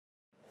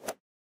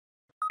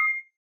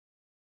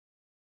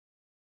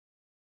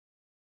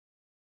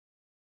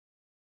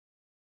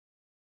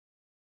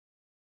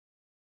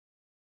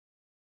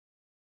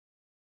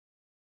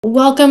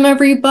Welcome,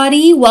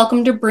 everybody.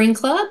 Welcome to Brain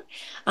Club.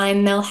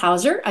 I'm Mel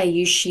Hauser. I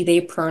use she,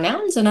 they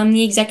pronouns, and I'm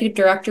the executive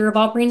director of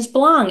All Brains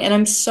Belong. And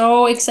I'm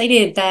so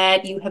excited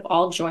that you have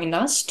all joined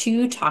us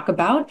to talk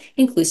about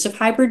inclusive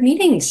hybrid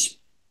meetings.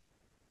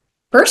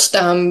 First,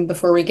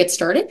 before we get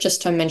started,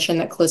 just to mention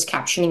that closed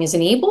captioning is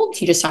enabled.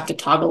 You just have to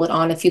toggle it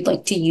on if you'd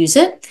like to use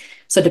it.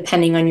 So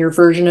depending on your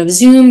version of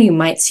Zoom, you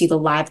might see the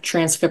live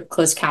transcript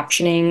closed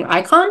captioning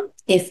icon.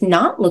 If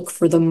not, look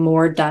for the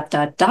more ...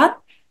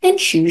 and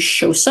choose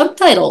show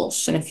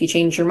subtitles. And if you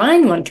change your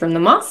mind, you want to turn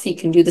them off, you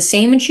can do the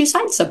same and choose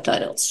hide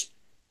subtitles.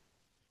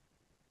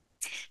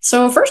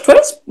 So first,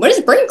 what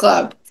is Brain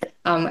Club?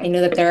 I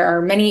know that there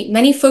are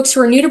many folks who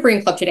are new to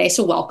Brain Club today,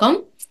 so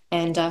welcome.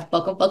 And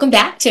welcome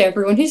back to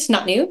everyone who's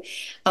not new.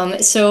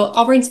 So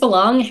All Brains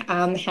Belong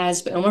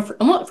has been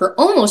for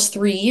almost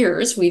 3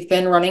 years. We've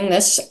been running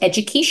this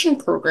education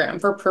program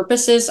for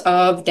purposes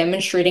of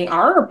demonstrating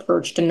our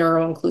approach to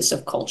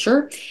neuro-inclusive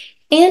culture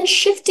and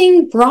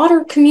shifting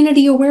broader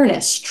community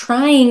awareness,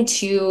 trying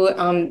to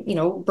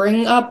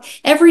bring up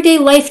everyday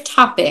life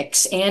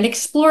topics and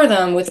explore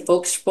them with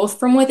folks both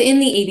from within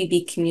the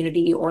ABB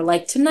community, or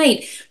like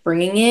tonight,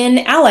 bringing in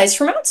allies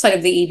from outside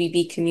of the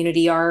ABB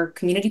community, our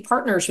community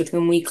partners with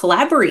whom we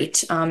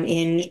collaborate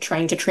in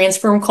trying to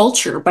transform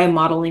culture by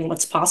modeling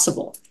what's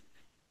possible.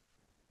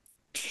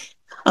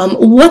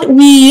 What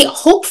we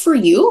hope for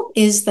you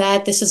is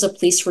that this is a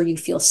place where you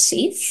feel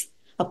safe,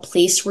 a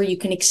place where you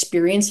can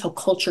experience how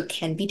culture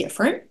can be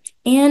different,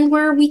 and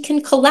where we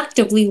can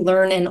collectively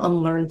learn and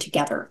unlearn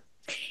together.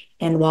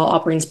 And while All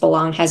Brains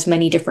Belong has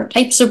many different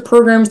types of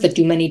programs that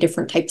do many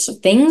different types of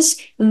things,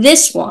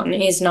 this one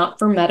is not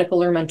for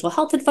medical or mental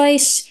health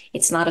advice.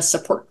 It's not a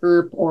support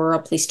group or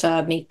a place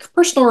to make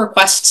personal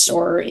requests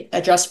or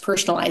address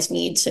personalized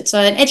needs. It's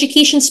an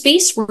education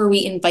space where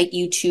we invite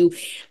you to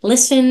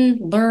listen,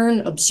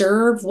 learn,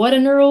 observe what a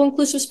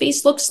neuro-inclusive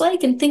space looks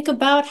like, and think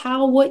about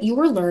how what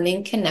you're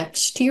learning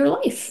connects to your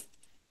life.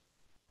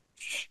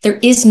 There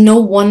is no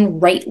one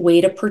right way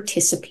to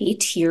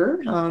participate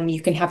here.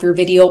 You can have your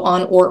video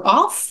on or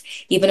off.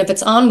 Even if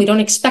it's on, we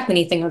don't expect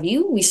anything of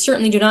you. We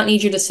certainly do not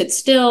need you to sit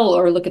still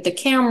or look at the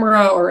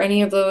camera or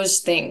any of those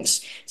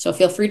things. So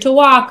feel free to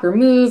walk or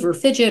move or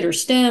fidget or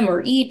stim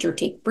or eat or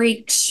take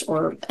breaks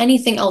or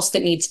anything else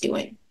that needs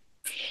doing.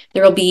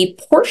 There will be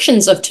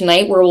portions of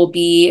tonight where we'll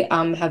be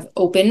have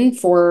open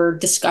for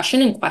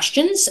discussion and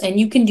questions, and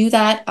you can do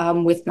that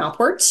with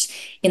mouthwords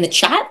in the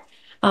chat.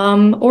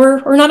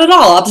 Or not at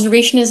all.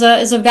 Observation is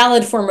a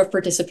valid form of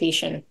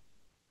participation.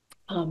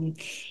 And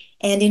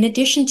in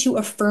addition to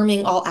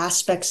affirming all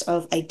aspects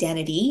of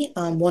identity,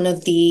 one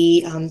of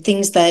the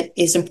things that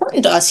is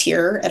important to us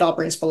here at All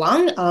Brains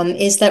Belong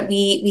is that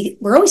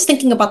we're always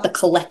thinking about the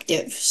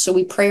collective. So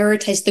we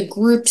prioritize the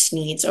group's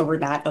needs over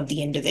that of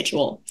the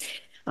individual.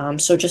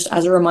 So just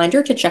as a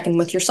reminder to check in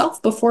with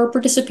yourself before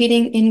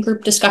participating in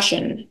group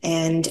discussion.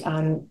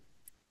 And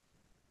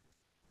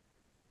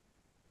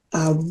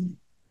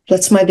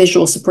that's my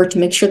visual support to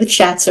make sure the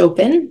chat's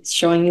open. It's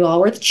showing you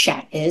all where the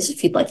chat is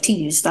if you'd like to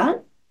use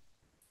that.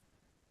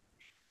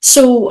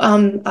 So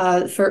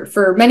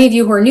for many of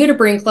you who are new to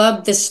Brain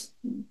Club,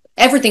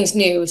 everything's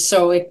new,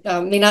 so it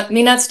may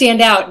not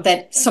stand out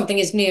that something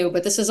is new,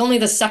 but this is only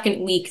the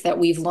second week that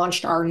we've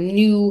launched our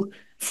new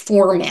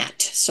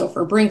format. So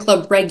for Brain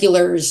Club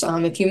regulars,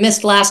 if you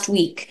missed last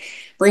week,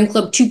 Brain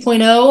Club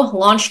 2.0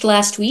 launched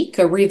last week,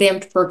 a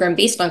revamped program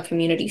based on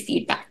community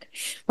feedback.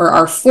 For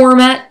our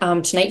format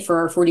tonight for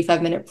our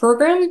 45-minute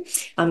program,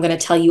 I'm going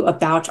to tell you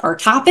about our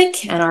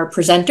topic and our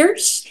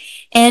presenters,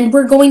 and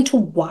we're going to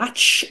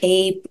watch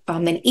an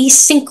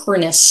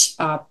asynchronous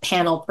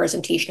panel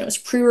presentation. It was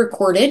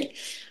pre-recorded,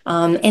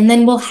 and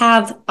then we'll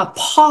have a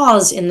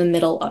pause in the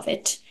middle of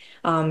it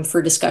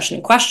for discussion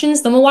and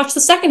questions. Then we'll watch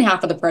the second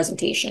half of the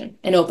presentation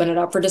and open it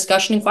up for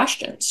discussion and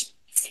questions.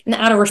 And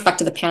out of respect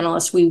to the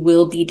panelists, we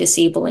will be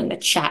disabling the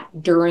chat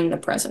during the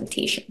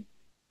presentation.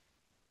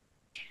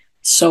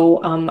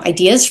 So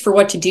ideas for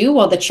what to do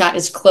while the chat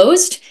is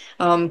closed,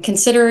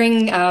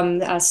 considering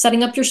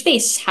setting up your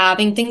space,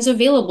 having things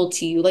available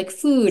to you like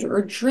food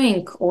or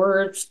drink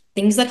or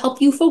things that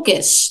help you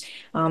focus,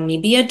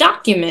 maybe a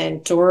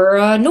document or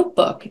a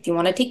notebook if you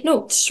want to take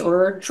notes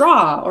or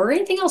draw or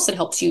anything else that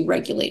helps you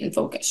regulate and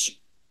focus.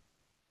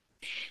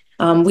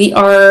 We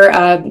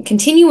are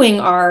continuing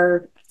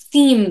our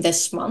theme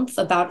this month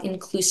about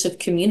inclusive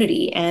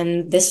community,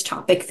 and this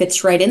topic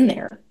fits right in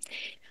there.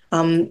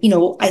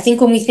 I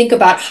think when we think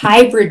about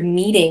hybrid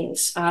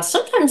meetings,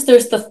 sometimes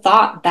there's the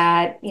thought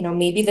that,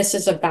 maybe this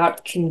is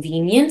about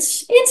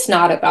convenience. It's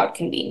not about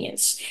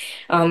convenience.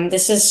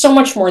 This is so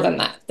much more than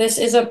that. This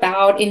is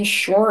about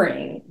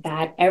ensuring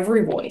that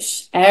every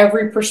voice,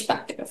 every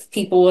perspective,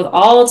 people with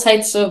all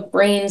types of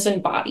brains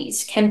and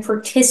bodies can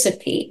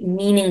participate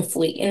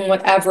meaningfully in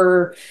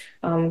whatever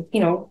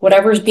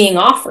whatever's being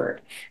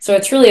offered. So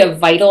it's really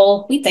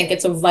we think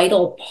it's a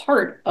vital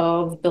part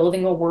of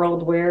building a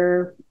world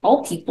where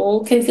all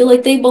people can feel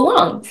like they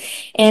belong.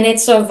 And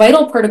it's a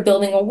vital part of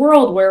building a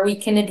world where we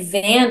can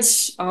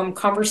advance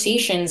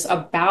conversations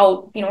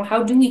about,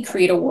 how do we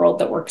create a world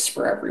that works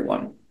for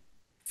everyone?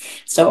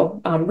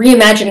 So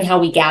reimagining how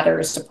we gather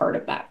is a part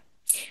of that.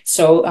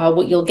 So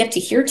what you'll get to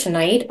hear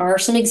tonight are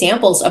some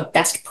examples of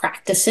best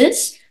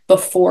practices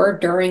before,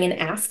 during, and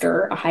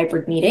after a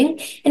hybrid meeting,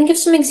 and give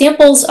some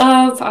examples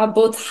of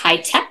both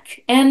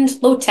high-tech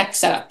and low-tech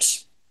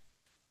setups.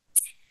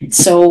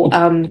 So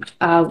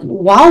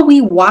while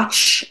we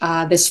watch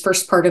this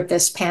first part of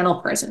this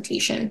panel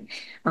presentation,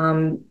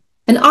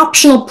 an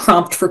optional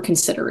prompt for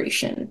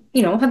consideration.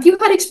 Have you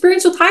had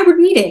experience with hybrid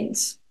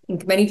meetings? I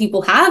think many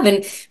people have,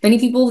 and many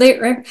people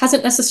there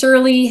hasn't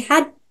necessarily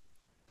had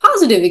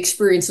positive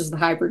experiences with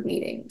hybrid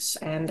meetings.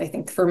 And I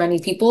think for many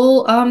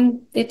people,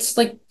 it's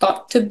like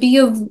thought to be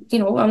I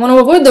want to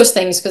avoid those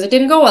things because it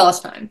didn't go well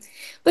last time.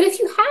 But if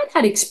you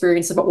had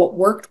experience about what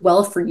worked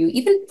well for you,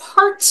 even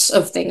parts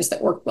of things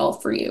that worked well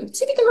for you,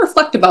 see if you can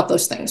reflect about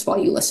those things while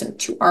you listen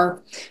to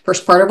our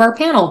first part of our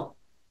panel.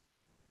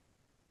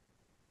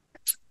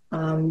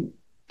 All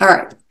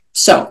right,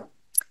 so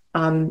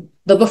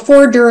the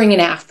before, during,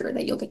 and after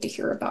that you'll get to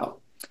hear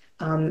about.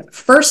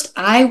 First,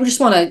 I just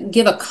want to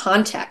give a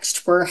context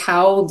for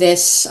how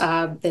this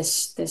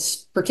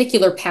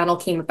particular panel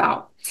came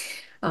about.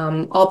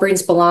 All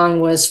Brains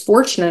Belong was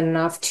fortunate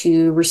enough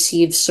to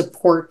receive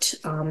support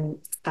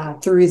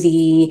through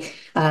the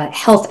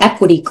Health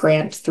Equity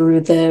Grant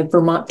through the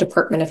Vermont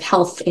Department of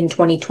Health in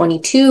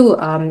 2022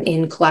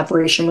 in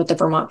collaboration with the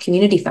Vermont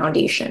Community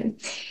Foundation.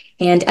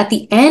 And at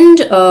the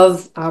end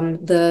of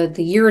the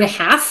year and a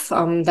half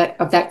of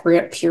that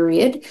grant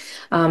period,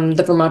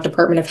 the Vermont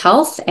Department of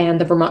Health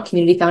and the Vermont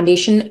Community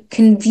Foundation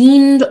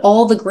convened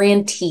all the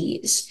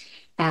grantees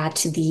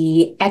at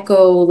the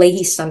Echo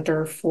Leahy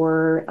Center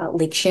for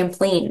Lake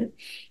Champlain.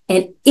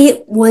 And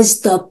it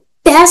was the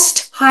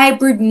best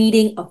hybrid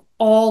meeting of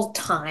all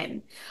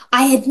time.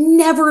 I had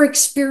never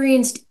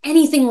experienced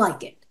anything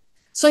like it.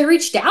 So I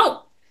reached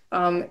out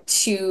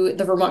to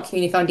the Vermont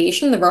Community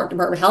Foundation, the Vermont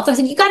Department of Health. I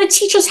said, you got to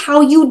teach us how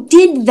you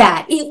did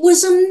that. It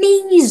was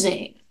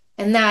amazing.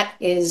 And that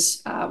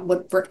is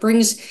what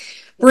brings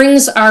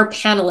our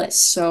panelists.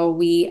 So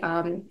we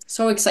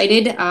so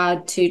excited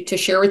to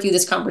share with you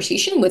this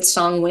conversation with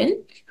Song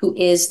Nguyen, who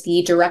is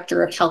the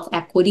Director of Health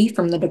Equity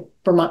from the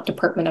Vermont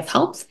Department of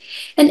Health,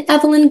 and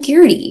Evelyn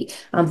Gearty,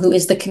 who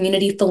is the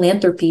Community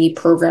Philanthropy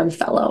Program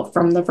Fellow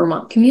from the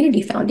Vermont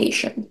Community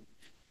Foundation.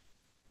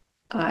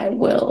 I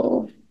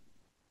will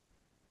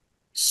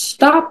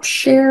stop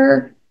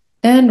share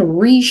and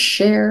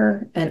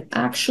reshare and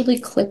actually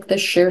click the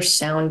share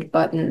sound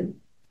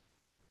button.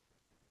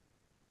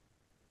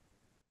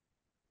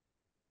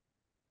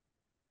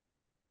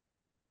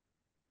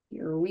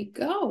 Here we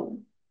go.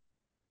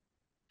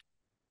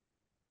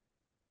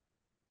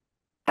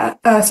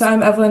 So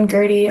I'm Evelyn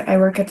Gearty. I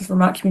work at the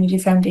Vermont Community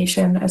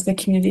Foundation as the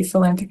Community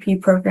Philanthropy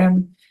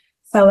Program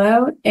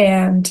Fellow,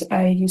 and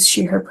I use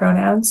she, her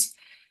pronouns.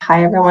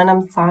 Hi, everyone.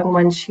 I'm Song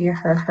Nguyen, she,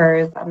 her,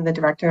 hers. I'm the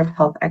Director of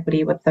Health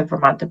Equity with the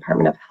Vermont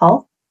Department of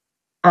Health.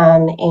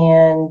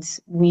 And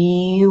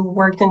we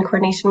worked in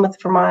coordination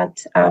with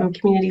Vermont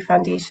Community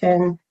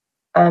Foundation,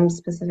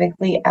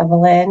 specifically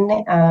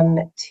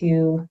Evelyn,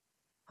 to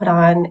put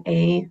on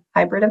a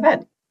hybrid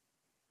event.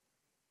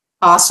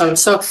 Awesome.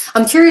 So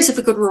I'm curious if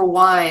we could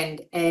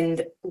rewind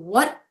and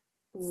what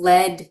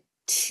led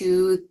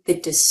to the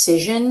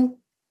decision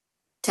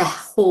to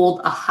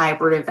hold a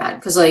hybrid event?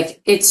 Because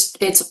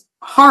it's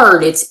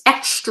hard, it's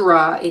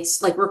extra,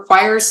 it's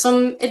requires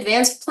some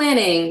advanced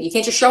planning. You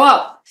can't just show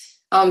up.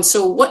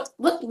 So what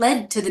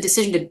led to the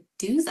decision to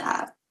do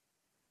that?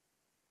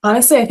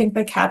 Honestly, I think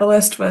the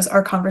catalyst was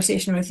our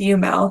conversation with you,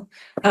 Mel,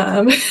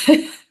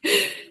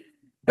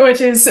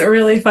 which is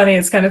really funny.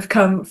 It's kind of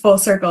come full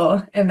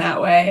circle in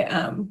that way.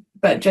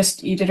 But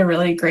just you did a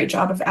really great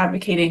job of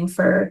advocating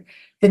for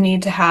the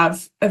need to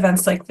have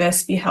events like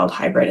this be held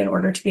hybrid in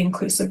order to be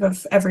inclusive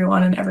of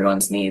everyone and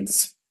everyone's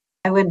needs.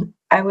 I would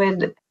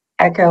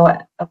echo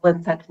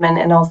Evelyn's sentiment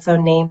and also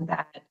name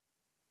that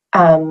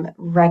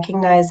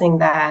recognizing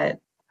that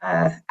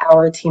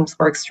our team's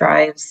work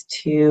strives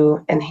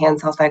to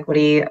enhance health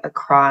equity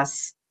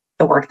across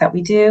the work that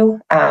we do.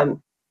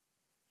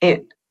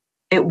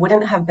 It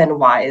wouldn't have been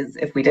wise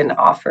if we didn't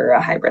offer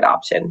a hybrid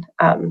option,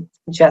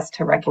 just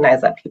to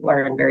recognize that people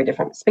are in very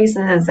different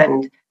spaces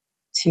and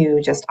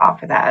to just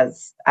offer that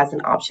as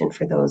an option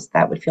for those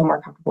that would feel more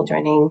comfortable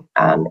joining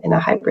in a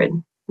hybrid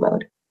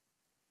mode.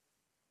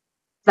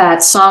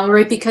 That song,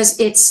 right? Because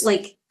it's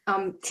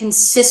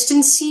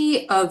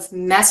consistency of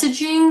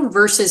messaging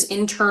versus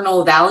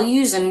internal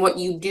values and what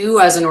you do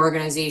as an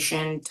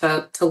organization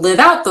to live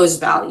out those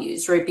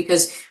values, right?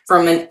 Because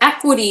from an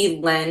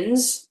equity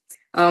lens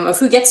of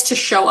who gets to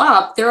show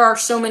up, there are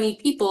so many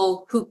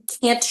people who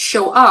can't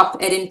show up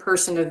at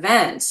in-person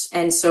events.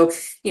 And so,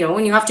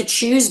 when you have to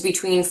choose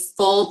between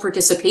full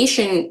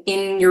participation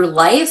in your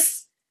life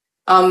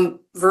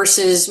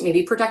versus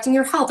maybe protecting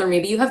your health, or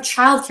maybe you have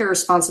childcare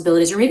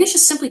responsibilities, or maybe it's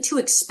just simply too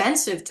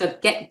expensive to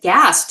get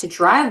gas to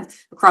drive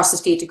across the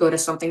state to go to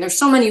something. There's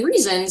so many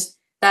reasons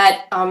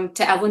that,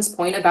 to Evelyn's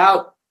point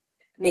about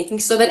making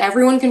so that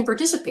everyone can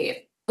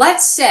participate.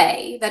 let's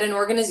say that an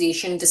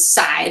organization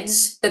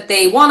decides that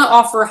they want to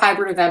offer a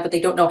hybrid event, but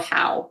they don't know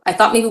how. I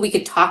thought maybe we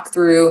could talk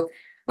through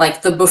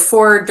like the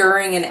before,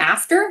 during, and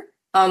after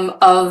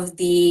of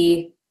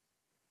the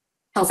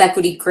health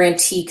equity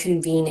grantee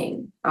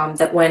convening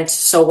that went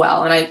so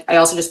well. And I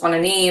also just want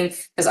to name,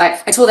 because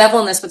I told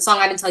Evelyn this, but Song,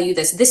 I didn't tell you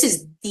this. This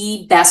is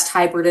the best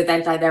hybrid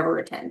event I've ever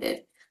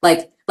attended.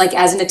 Like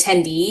as an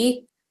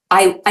attendee,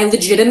 I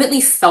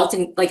legitimately felt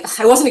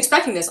I wasn't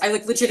expecting this. I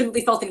like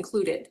legitimately felt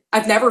included.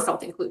 I've never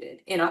felt included.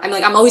 You know,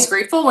 I'm always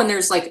grateful when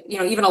there's like, you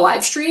know, even a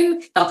live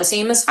stream, not the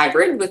same as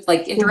hybrid with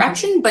like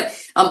interaction, but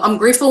I'm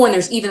grateful when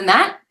there's even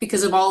that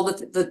because of all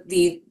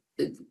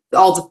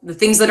all the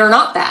things that are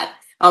not that.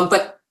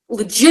 But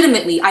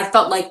legitimately, I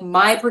felt like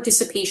my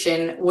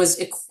participation was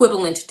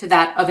equivalent to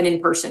that of an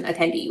in-person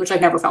attendee, which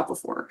I've never felt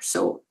before.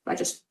 So I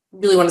just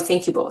really want to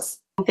thank you both.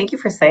 Thank you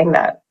for saying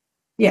that.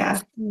 Yeah.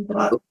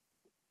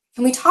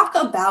 Can we talk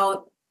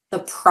about the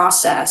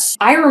process?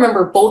 I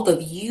remember both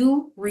of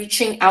you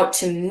reaching out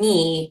to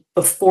me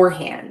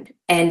beforehand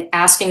and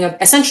asking,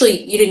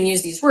 essentially, you didn't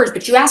use these words,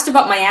 but you asked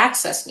about my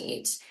access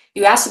needs.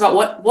 You asked about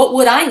what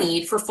would I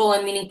need for full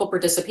and meaningful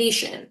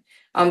participation.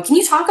 Can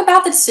you talk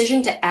about the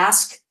decision to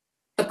ask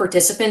the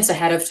participants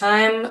ahead of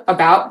time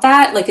about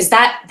that? Like,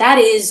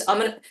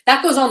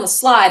 that goes on the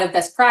slide of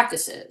best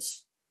practices.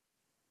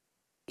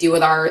 Do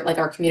with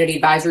our community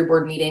advisory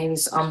board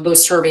meetings,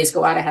 those surveys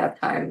go out ahead of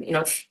time, you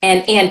know,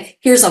 and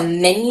here's a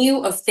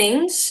menu of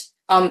things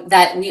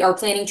that we are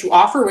planning to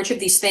offer. Which of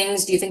these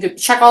things do you think,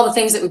 check all the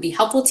things that would be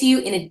helpful to you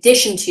in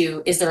addition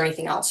to, is there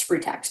anything else, free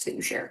text, that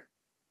you share?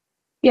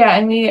 Yeah,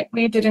 and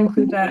we did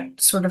include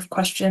that sort of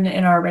question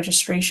in our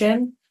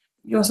registration.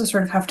 You also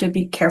sort of have to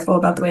be careful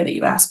about the way that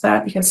you ask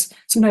that, because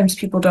sometimes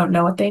people don't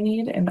know what they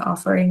need, and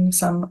offering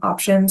some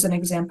options and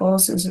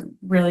examples is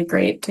really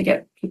great to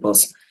get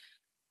people's,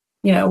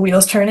 you know,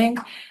 wheels turning.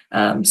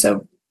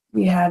 So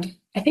we had,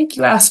 I think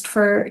you asked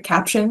for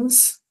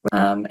captions,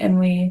 and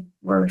we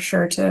were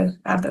sure to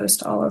add those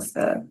to all of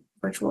the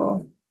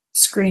virtual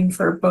screen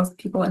for both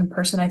people in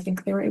person. I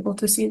think they were able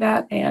to see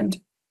that, and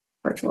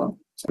virtual.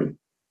 So.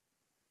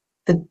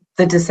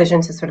 The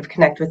decision to sort of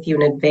connect with you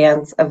in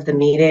advance of the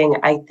meeting,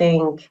 I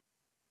think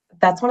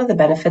that's one of the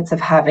benefits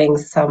of having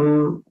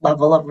some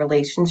level of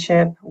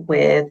relationship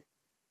with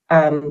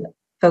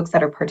folks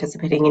that are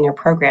participating in your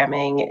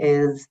programming,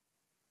 is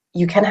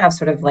you can have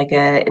sort of like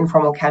a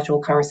informal,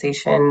 casual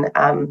conversation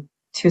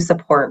to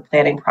support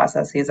planning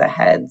processes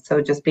ahead.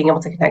 So just being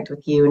able to connect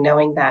with you,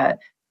 knowing that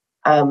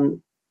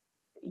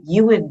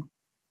you would,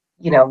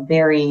 you know,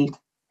 very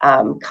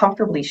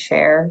comfortably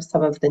share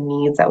some of the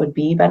needs that would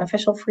be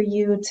beneficial for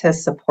you to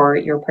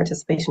support your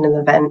participation in the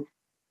event,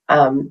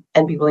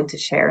 and be willing to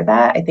share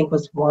that, I think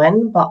was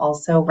one, but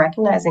also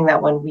recognizing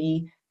that when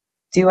we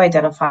do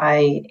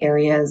identify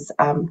areas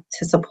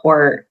to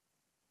support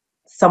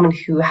someone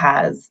who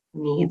has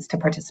needs to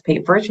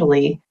participate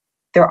virtually,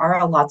 there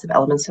are lots of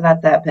elements to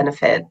that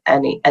benefit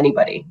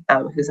anybody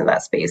who's in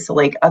that space. So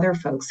like other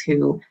folks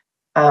who,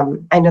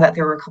 I know that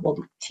there were a couple of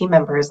team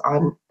members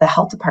on the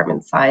health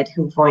department side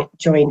who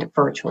joined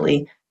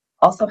virtually,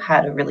 also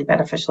had a really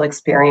beneficial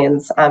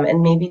experience,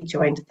 and maybe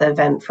joined the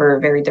event for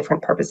very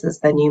different purposes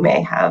than you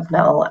may have,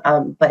 Mel,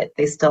 but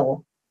they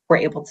still were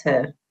able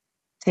to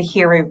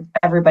hear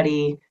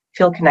everybody,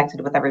 feel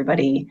connected with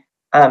everybody,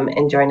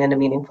 and join in a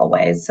meaningful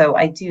way. So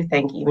I do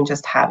think even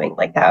just having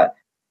like that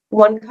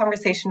one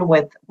conversation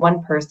with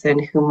one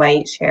person who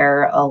might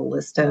share a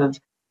list of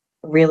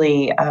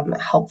really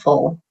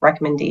helpful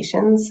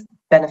recommendations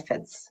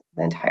benefits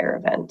the entire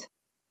event.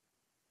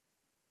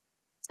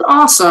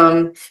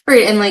 Awesome.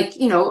 Great. And like,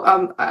 you know,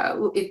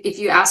 if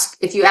you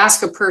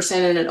ask a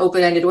person in an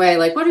open-ended way,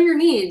 like, what are your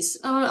needs?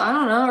 I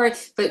don't know.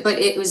 Right. But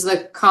it was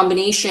the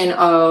combination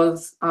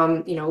of,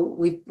 you know,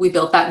 we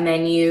built that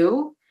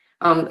menu.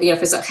 You know,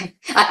 because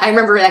I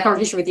remember that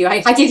conversation with you.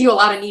 I gave you a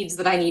lot of needs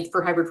that I need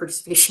for hybrid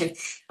participation,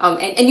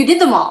 and you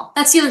did them all.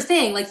 That's the other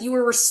thing. Like, you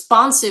were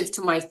responsive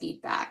to my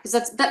feedback,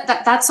 because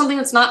that's something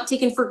that's not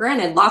taken for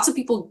granted. Lots of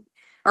people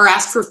are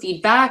asked for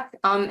feedback,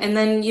 and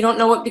then you don't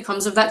know what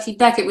becomes of that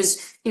feedback. It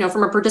was, you know,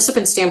 from a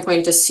participant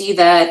standpoint, to see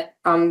that,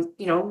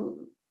 you know,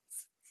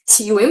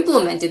 you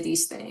implemented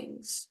these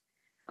things,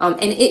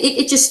 and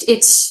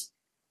it's.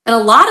 And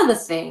a lot of the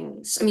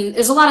things, I mean,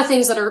 there's a lot of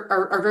things that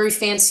are very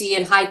fancy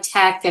and high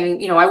tech,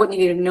 and, you know, I wouldn't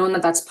even have known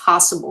that that's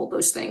possible,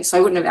 those things. So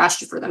I wouldn't have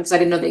asked you for them because I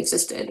didn't know they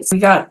existed. We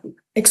got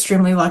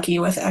extremely lucky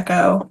with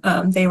Echo.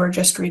 They were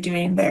just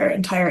redoing their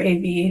entire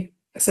AV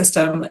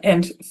system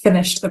and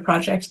finished the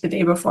project the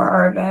day before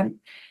our event.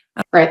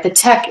 Right. The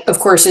tech, of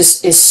course,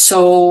 is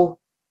so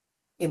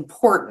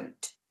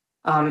important.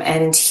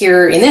 And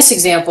here in this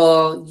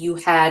example, you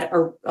had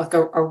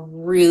a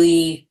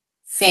really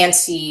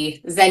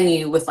fancy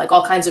venue with like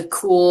all kinds of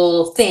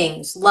cool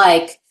things,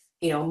 like,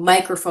 you know,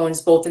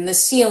 microphones both in the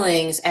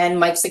ceilings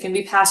and mics that can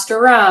be passed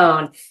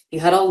around. You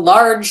had a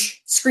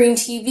large screen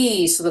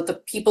TV so that the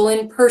people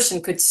in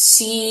person could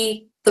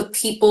see the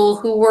people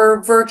who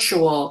were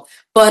virtual,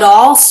 but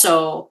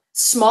also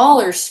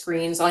smaller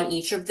screens on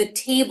each of the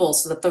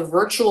tables so that the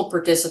virtual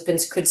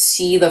participants could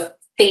see the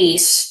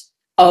face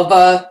of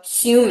a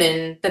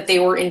human that they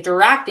were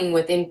interacting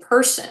with in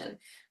person.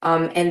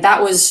 And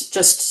that was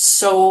just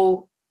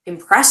so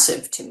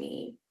impressive to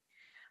me.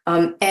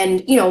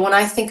 And, you know, when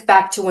I think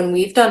back to when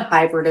we've done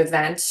hybrid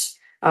events,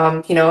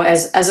 you know,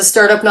 as a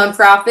startup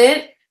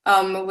nonprofit,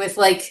 with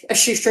like a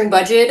shoestring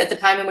budget at the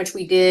time in which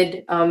we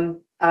did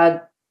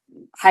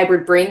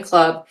Hybrid Brain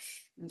Club,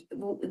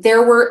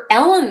 there were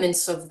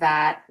elements of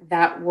that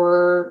that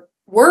were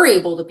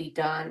able to be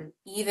done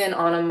even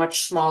on a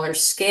much smaller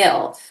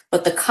scale.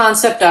 But the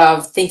concept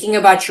of thinking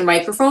about your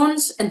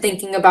microphones and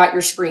thinking about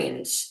your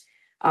screens,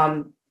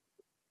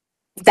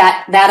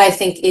 that I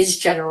think is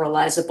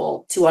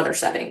generalizable to other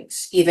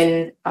settings,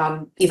 even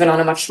on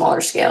a much smaller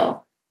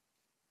scale.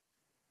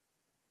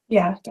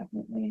 Yeah,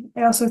 definitely.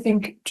 I also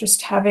think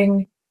just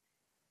having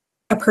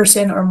a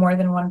person or more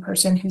than one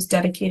person who's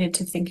dedicated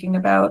to thinking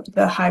about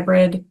the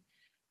hybrid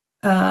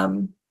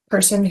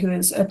person who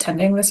is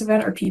attending this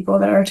event, or people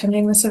that are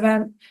attending this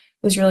event,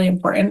 is really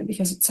important,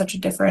 because it's such a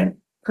different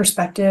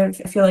perspective.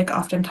 I feel like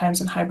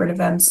oftentimes in hybrid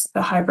events,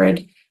 the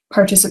hybrid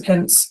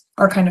participants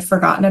are kind of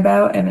forgotten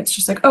about, and it's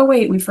just like, oh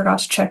wait, we forgot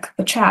to check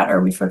the chat,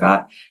 or we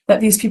forgot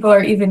that these people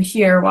are even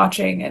here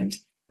watching. And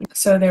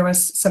so there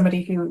was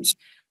somebody who's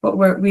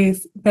what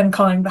we've been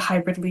calling the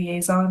hybrid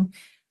liaison,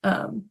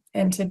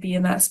 and to be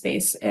in that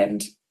space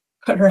and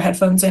put her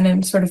headphones in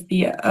and sort of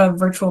be a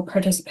virtual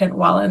participant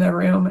while in the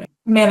room,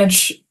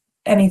 manage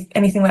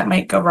anything that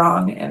might go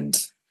wrong,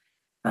 and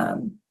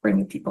bring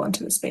the people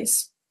into the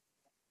space.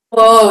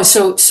 Whoa,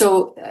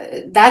 so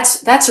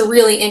that's a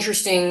really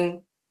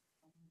interesting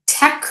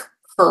tech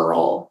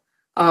pearl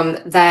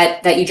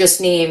that you just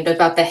named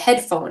about the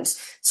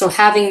headphones. So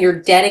having your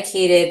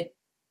dedicated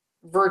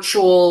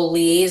virtual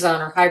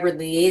liaison or hybrid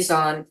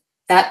liaison,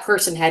 that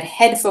person had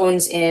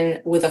headphones in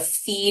with a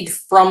feed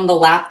from the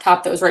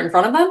laptop that was right in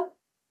front of them?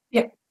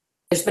 Yep.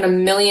 There's been a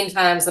million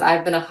times that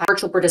I've been a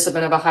virtual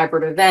participant of a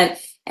hybrid event,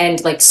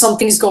 and like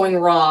something's going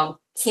wrong,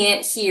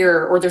 can't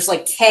hear, or there's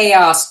like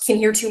chaos, can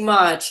hear too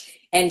much,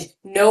 and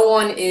no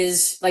one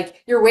is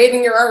like, you're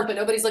waving your arms, but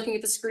nobody's looking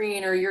at the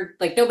screen, or you're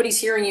like, nobody's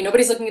hearing you,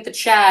 nobody's looking at the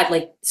chat.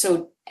 Like,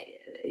 so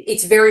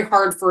it's very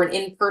hard for an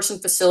in-person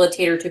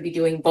facilitator to be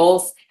doing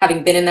both.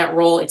 Having been in that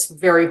role, it's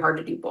very hard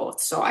to do both.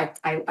 So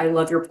I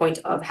love your point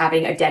of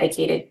having a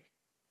dedicated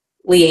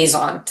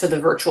liaison to the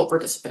virtual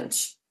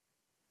participants.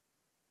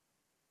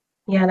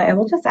 Yeah, and I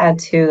will just add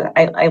too,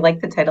 I like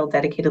the title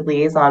dedicated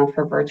liaison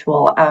for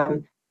virtual. I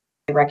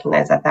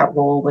recognize that that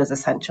role was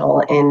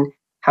essential in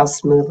how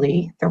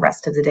smoothly the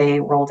rest of the day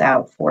rolled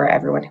out for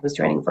everyone who was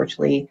joining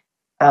virtually,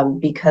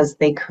 because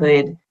they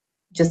could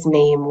just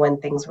name when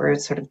things were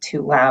sort of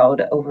too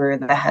loud over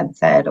the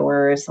headset,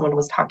 or someone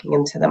was talking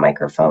into the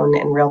microphone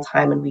in real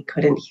time and we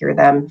couldn't hear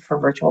them for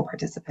virtual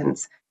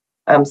participants.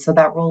 So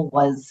that role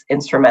was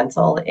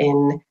instrumental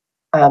in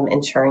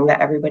ensuring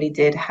that everybody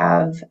did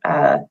have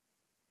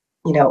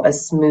you know, a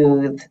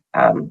smooth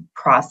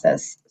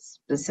process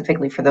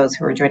specifically for those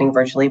who were joining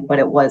virtually, but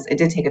it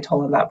did take a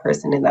toll on that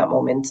person in that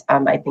moment.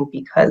 I think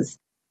because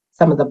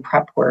some of the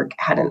prep work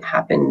hadn't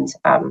happened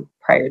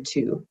prior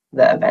to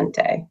the event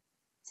day.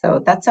 So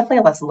that's definitely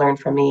a lesson learned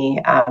for me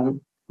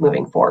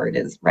moving forward,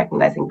 is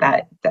recognizing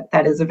that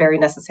is a very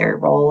necessary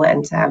role,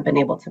 and to have been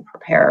able to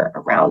prepare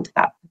around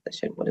that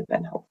position would have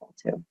been helpful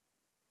too.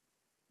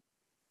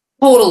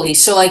 Totally.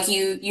 So like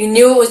you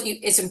knew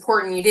it's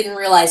important. You didn't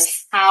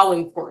realize how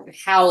important,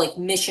 how like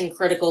mission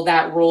critical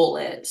that role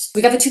is.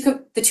 We got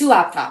the two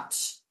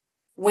laptops.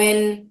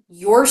 When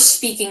you're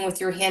speaking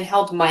with your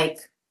handheld mic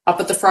up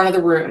at the front of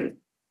the room,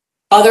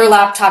 other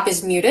laptop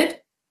is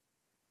muted.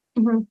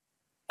 Mm-hmm.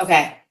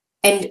 Okay.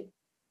 And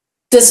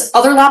does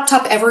other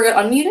laptop ever get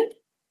unmuted?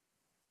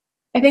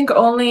 I think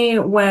only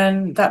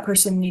when that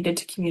person needed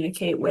to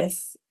communicate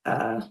with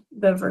the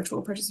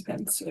virtual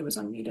participants, it was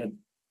unmuted.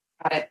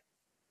 Got it.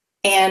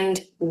 And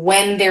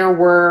when there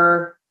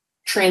were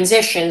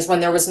transitions,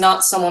 when there was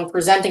not someone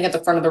presenting at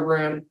the front of the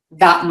room,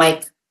 that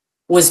mic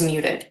was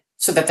muted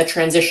so that the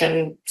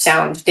transition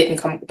sound didn't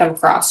come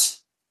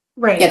across.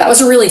 Right. Yeah, that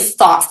was a really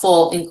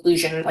thoughtful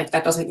inclusion. Like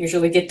that doesn't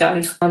usually get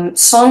done.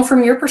 Song,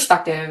 from your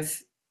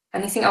perspective,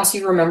 anything else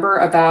you remember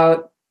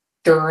about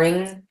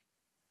during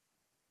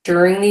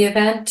the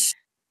event?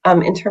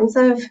 In terms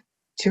of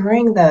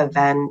during the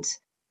event,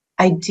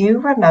 I do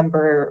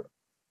remember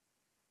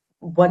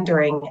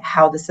wondering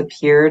how this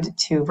appeared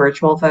to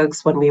virtual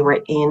folks when we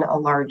were in a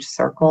large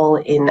circle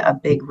in a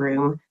big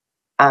room.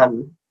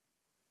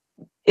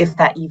 If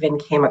that even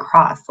came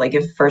across, like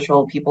if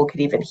virtual people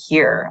could even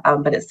hear,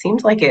 but it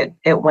seemed like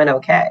it went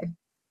okay.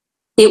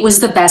 It was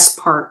the best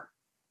part.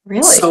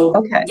 Really? So,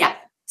 okay. Yeah.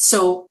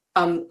 So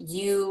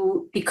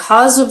you,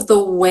 because of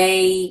the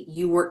way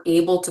you were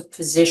able to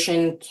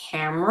position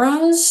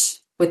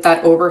cameras with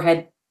that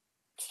overhead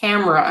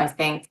camera, I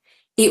think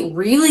it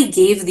really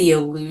gave the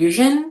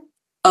illusion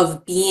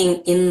of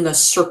being in the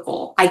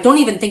circle. I don't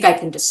even think I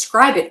can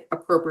describe it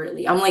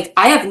appropriately. I'm like,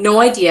 I have no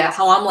idea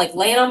how I'm like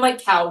laying on my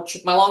couch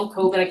with my long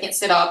coat and I can't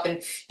sit up,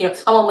 and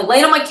I'm like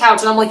laying on my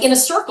couch and I'm like in a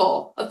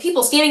circle of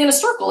people standing in a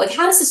circle. Like,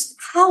 how does this,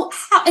 how,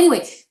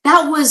 anyway,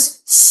 that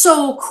was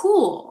so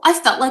cool. I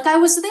felt like I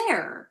was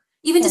there.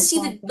 Even to see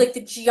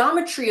the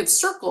geometry of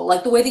circle,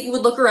 like the way that you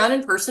would look around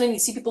in person and you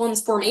see people in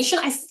this formation,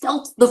 I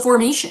felt the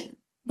formation.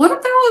 What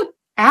about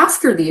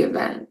after the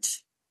event?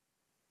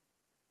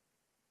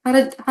 How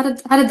did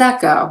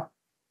that go?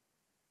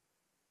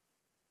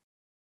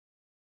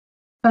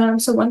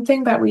 So one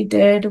thing that we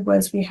did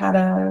was we had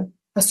a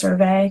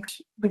survey.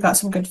 We got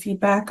some good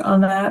feedback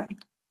on that,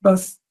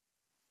 both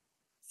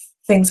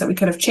things that we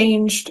could have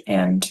changed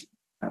and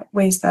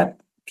ways that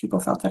people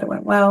felt that it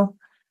went well.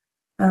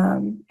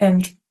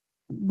 And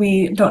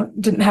we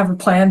didn't have a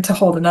plan to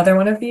hold another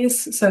one of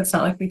these, so it's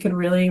not like we could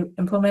really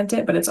implement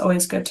it, but it's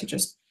always good to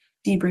just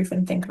debrief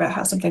and think about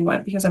how something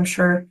went, because I'm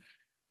sure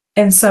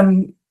in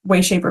some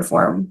way, shape, or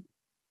form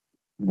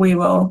we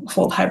will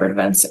hold hybrid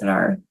events in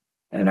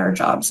our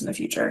jobs in the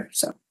future.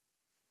 So,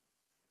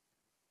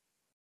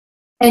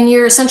 and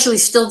you're essentially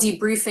still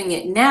debriefing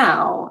it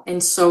now,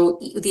 and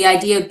so the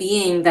idea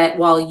being that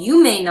while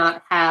you may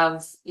not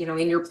have,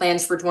 in your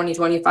plans for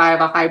 2025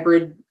 a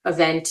hybrid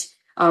event,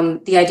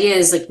 the idea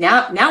is like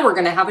now we're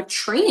going to have a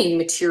training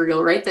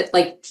material, right? That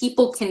like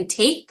people can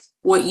take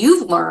what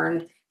you've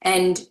learned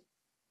and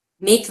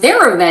make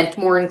their event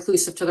more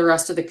inclusive to the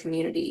rest of the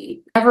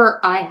community. Whenever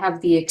I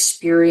have the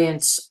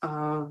experience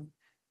of,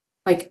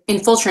 like, in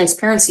full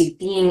transparency,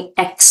 being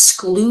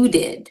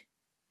excluded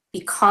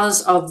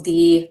because of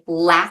the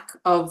lack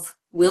of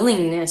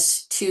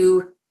willingness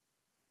to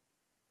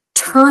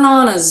turn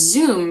on a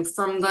Zoom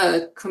from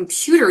the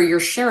computer you're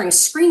sharing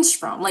screens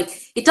from. Like,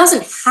 it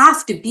doesn't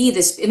have to be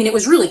this. I mean, it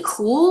was really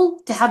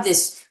cool to have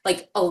this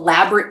like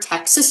elaborate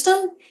tech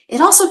system. It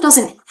also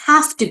doesn't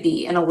have to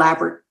be an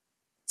elaborate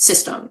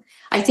system.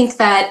 I think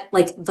that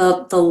like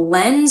the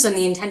lens and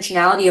the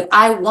intentionality of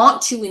I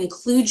want to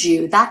include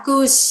you, that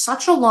goes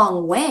such a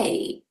long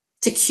way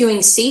to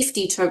cueing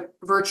safety to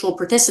virtual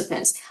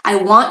participants. I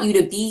want you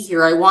to be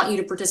here. I want you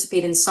to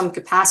participate in some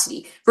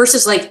capacity,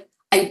 versus like,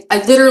 I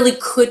literally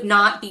could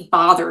not be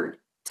bothered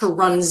to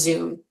run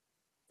Zoom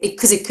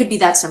because it could be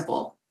that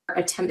simple.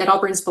 Attempt at All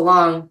Brains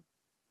Belong.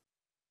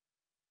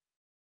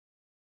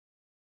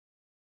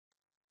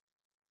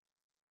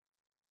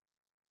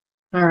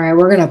 All right,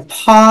 we're gonna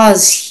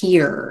pause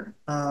here,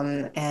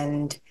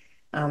 and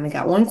we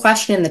got one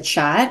question in the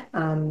chat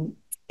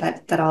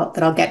that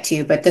I'll get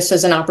to, but this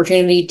is an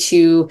opportunity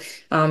to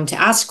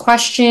ask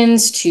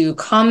questions, to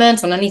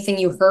comment on anything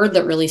you heard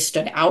that really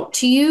stood out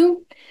to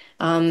you.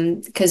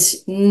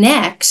 Because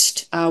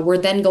next, we're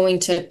then going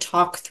to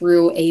talk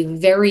through a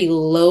very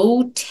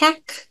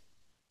low-tech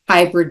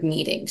hybrid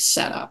meeting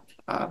setup,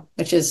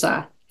 which is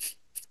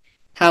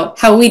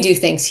how we do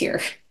things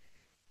here.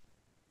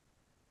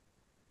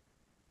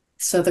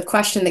 So the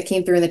question that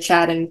came through in the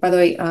chat, and by the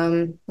way,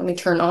 let me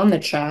turn on the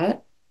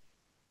chat.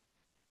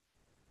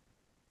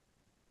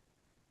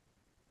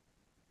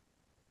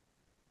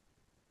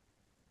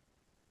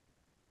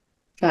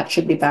 Chat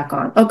should be back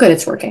on. Oh, good,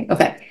 it's working.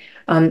 Okay.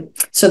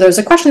 So there's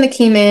a question that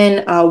came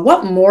in,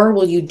 what more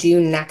will you do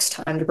next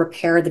time to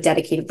prepare the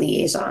dedicated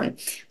liaison?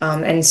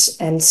 And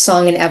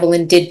Sung and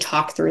Evelyn did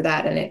talk through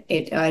that, and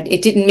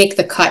it didn't make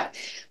the cut.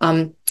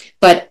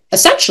 But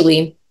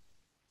essentially,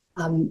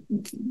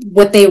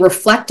 what they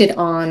reflected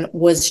on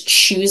was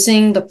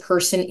choosing the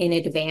person in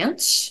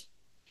advance,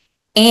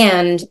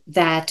 and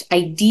that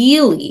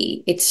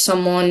ideally it's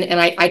someone,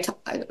 and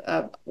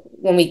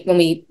when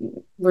we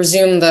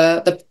resume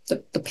the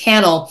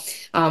panel,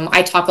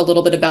 I talk a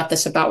little bit about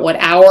this, about what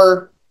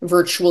our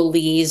virtual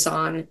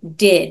liaison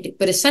did,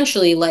 but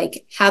essentially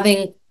like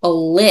having a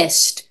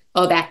list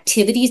of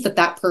activities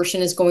that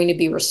person is going to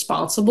be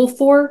responsible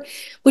for,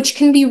 which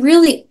can be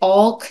really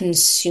all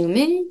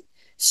consuming.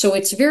 So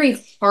it's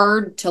very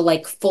hard to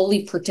like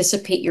fully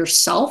participate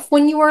yourself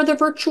when you are the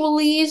virtual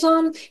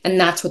liaison. And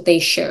that's what they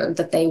shared,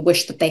 that they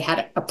wish that they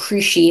had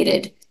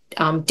appreciated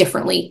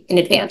differently in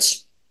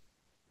advance.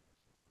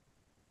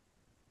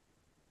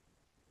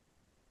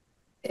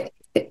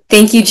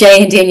 Thank you,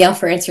 Jay and Danielle,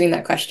 for answering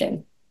that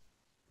question.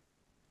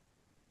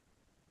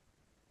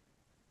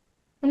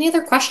 Any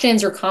other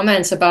questions or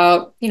comments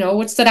about,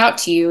 what stood out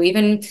to you?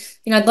 Even,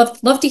 I'd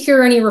love to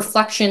hear any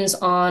reflections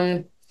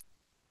on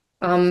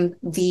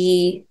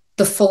the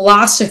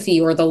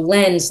philosophy or the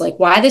lens, like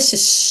why this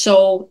is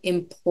so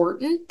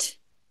important.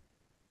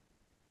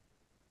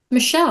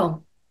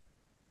 Michelle.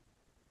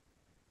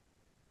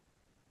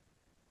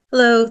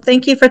 Hello,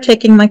 thank you for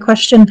taking my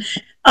question.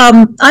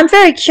 I'm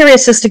very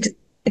curious as to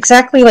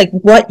exactly like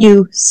what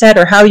you said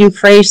or how you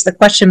phrased the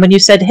question when you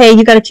said, hey,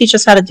 you got to teach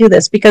us how to do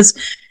this, because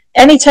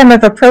anytime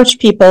I've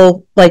approached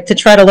people like to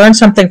try to learn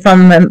something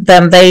from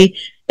them, they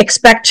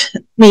expect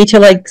me to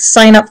like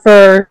sign up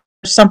for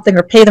something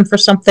or pay them for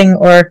something,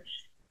 or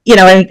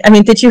I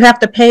mean, did you have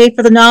to pay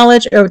for the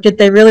knowledge, or did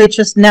they really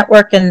just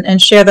network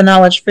and share the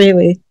knowledge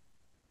freely?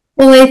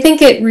 Well, I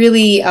think it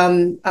really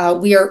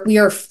we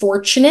are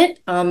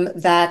fortunate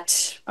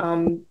that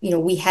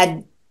we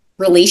had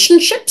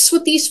relationships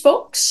with these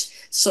folks.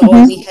 So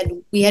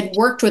Mhm. we had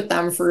worked with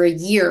them for a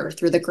year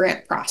through the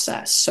grant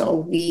process. So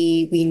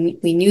we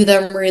knew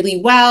them really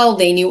well.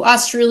 They knew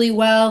us really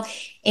well,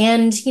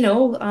 and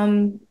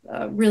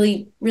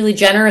really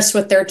generous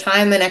with their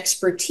time and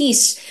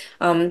expertise.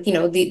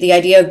 The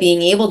idea of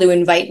being able to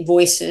invite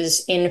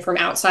voices in from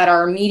outside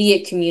our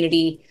immediate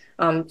community,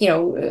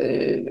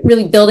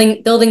 really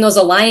building those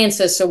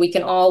alliances so we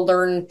can all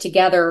learn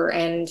together.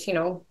 And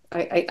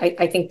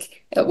I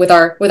think with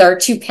our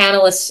two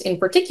panelists in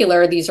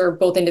particular, these are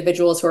both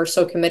individuals who are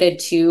so committed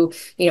to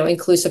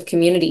inclusive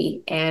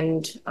community,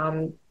 and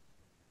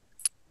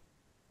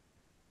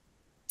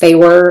they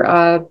were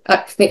I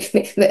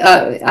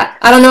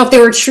don't know if they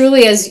were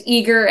truly as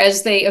eager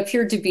as they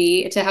appeared to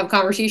be to have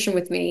conversation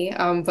with me,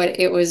 but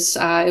it was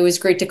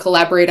great to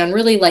collaborate on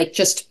really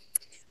just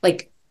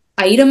like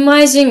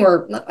itemizing,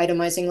 or not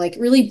itemizing, like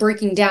really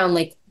breaking down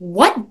like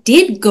what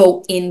did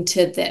go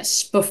into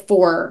this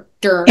before,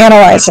 during,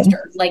 Analyzing.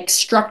 after, like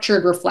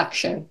structured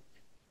reflection.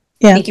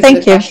 Yeah, Thank you for the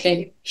thank you.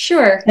 question.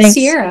 Sure. Thanks.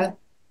 Sierra.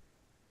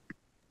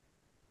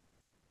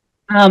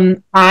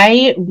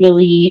 I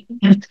really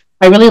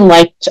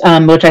liked,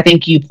 which I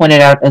think you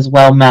pointed out as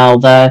well, Mel,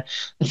 the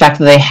fact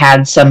that they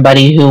had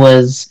somebody who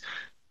was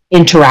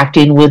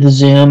interacting with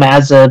Zoom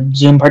as a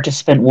Zoom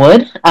participant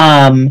would.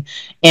 And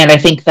I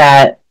think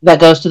that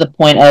goes to the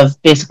point of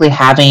basically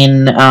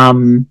having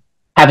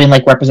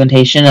like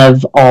representation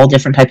of all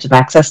different types of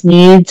access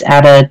needs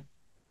at a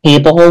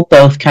table,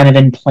 both kind of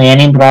in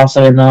planning, but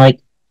also in the like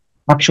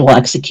actual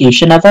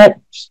execution of it.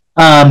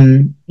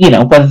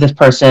 Whether this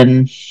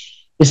person,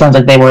 it sounds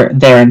like they were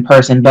there in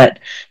person, but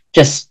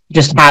just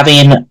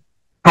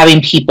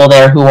having people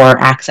there who are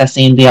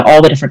accessing via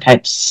all the different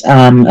types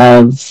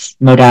of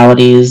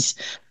modalities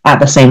at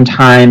the same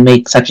time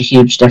makes such a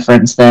huge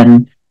difference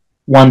than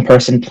one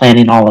person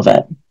planning all of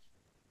it.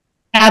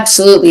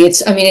 Absolutely.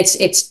 I mean,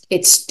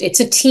 it's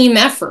a team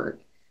effort.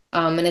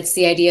 And it's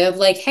the idea of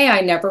like, hey,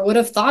 I never would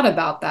have thought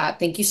about that.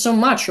 Thank you so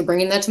much for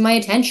bringing that to my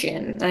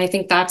attention. And I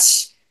think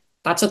that's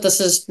what this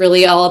is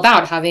really all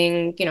about,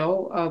 having,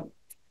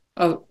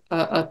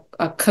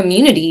 a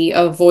community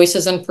of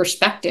voices and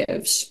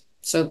perspectives.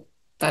 So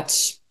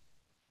that's,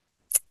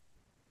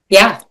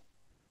 yeah.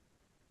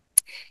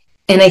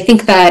 And I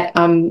think that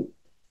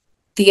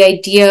the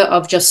idea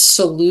of just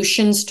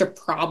solutions to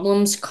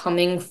problems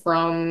coming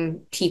from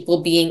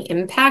people being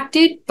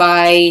impacted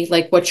by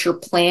like what you're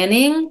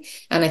planning.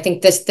 And I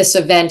think this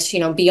event,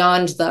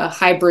 beyond the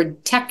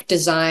hybrid tech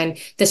design,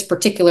 this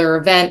particular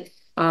event,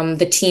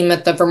 the team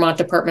at the Vermont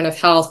Department of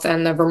Health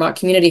and the Vermont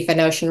Community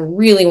Foundation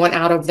really went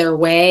out of their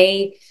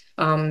way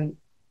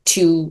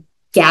to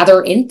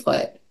gather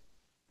input.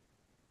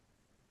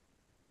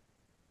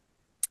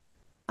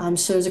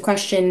 So there's a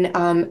question,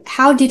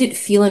 how did it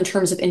feel in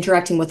terms of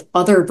interacting with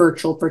other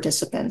virtual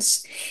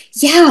participants?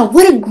 Yeah,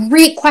 what a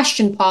great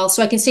question, Paul.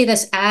 So I can say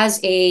this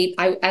as a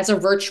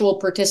virtual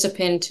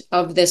participant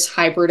of this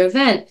hybrid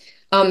event.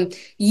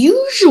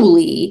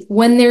 Usually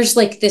when there's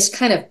like this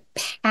kind of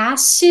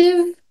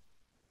passive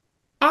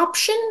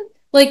option,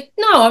 like,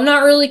 no, I'm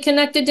not really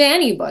connected to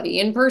anybody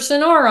in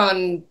person or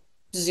on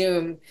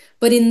Zoom.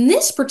 But in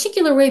this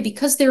particular way,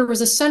 because there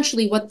was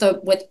essentially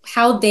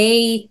how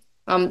they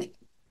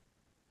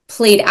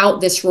played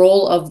out this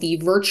role of the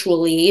virtual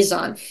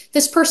liaison.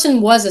 This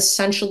person was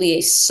essentially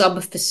a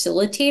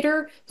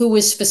sub-facilitator who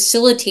was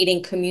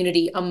facilitating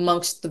community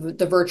amongst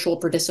the virtual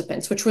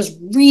participants, which was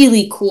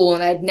really cool,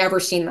 and I'd never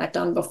seen that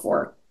done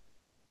before.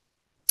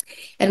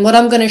 And what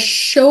I'm going to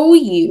show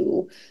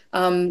you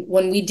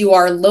when we do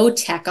our low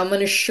tech, I'm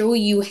going to show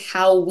you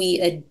how we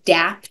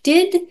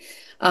adapted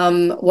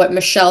what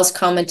Michelle's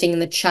commenting in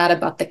the chat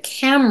about the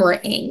camera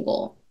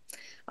angle.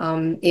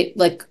 It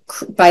like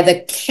by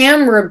the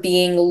camera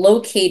being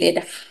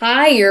located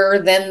higher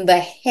than the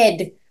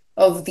head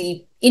of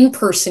the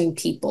in-person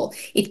people,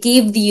 it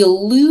gave the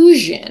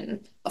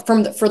illusion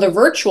for the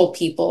virtual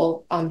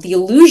people, the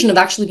illusion of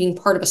actually being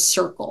part of a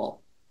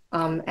circle.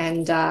 I'm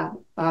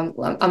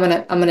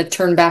gonna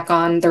turn back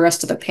on the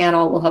rest of the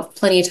panel. We'll have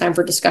plenty of time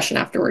for discussion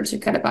afterwards.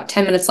 We've got about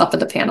 10 minutes left of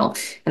the panel,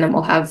 and then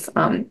we'll have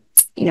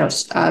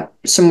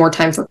some more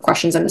time for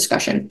questions and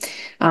discussion.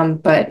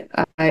 But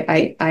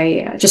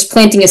I just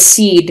planting a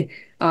seed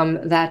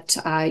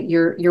that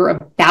you're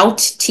about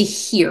to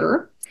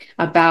hear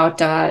about.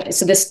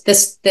 So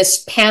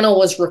this panel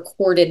was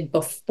recorded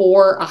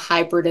before a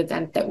hybrid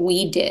event that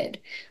we did.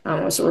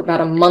 So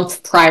about a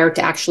month prior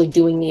to actually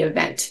doing the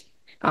event.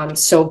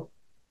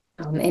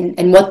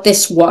 And what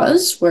this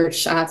was,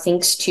 which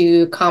thanks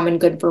to Common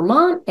Good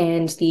Vermont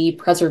and the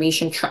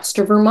Preservation Trust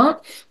of Vermont,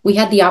 we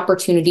had the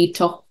opportunity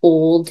to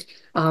hold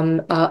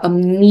a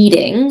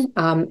meeting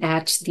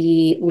at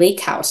the Lake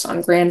House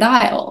on Grand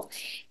Isle,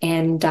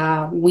 and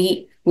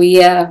we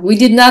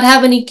did not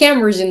have any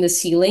cameras in the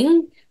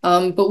ceiling,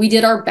 but we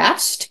did our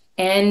best,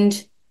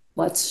 and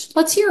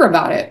let's hear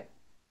about it.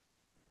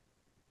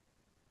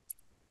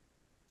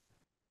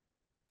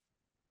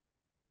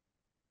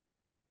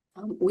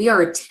 we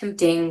are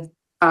attempting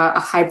a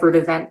hybrid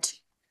event.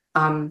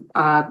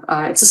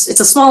 It's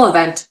a small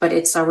event, but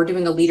we're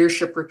doing a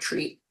leadership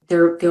retreat.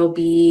 There'll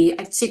be,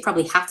 I'd say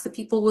probably half the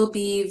people will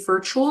be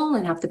virtual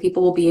and half the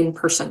people will be in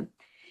person.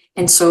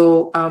 And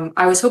so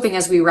I was hoping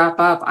as we wrap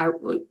up,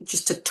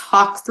 just to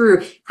talk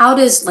through how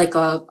does like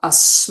a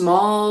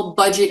small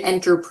budget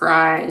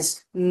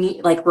enterprise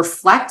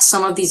reflect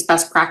some of these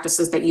best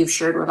practices that you've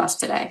shared with us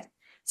today.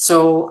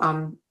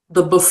 So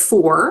the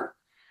before,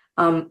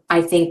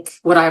 I think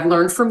what I've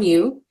learned from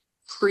you,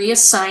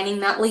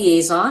 pre-assigning that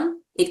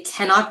liaison, it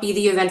cannot be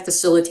the event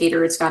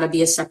facilitator. It's got to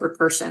be a separate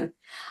person.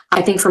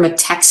 I think from a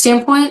tech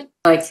standpoint,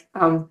 like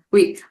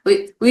we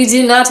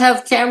do not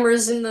have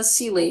cameras in the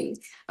ceiling.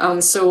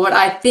 So what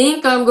I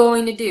think I'm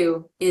going to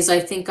do is I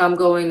think I'm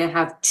going to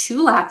have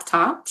 2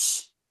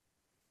 laptops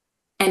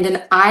and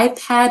an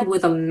iPad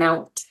with a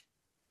mount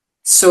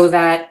so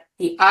that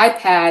the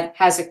iPad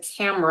has a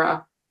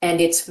camera and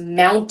it's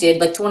mounted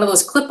like to one of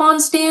those clip-on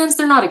stands.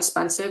 They're not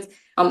expensive.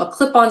 A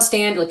clip-on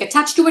stand like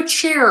attached to a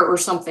chair or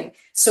something,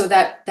 so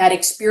that that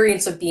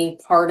experience of being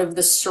part of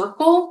the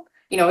circle,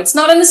 you know, it's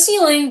not on the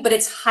ceiling, but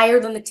it's higher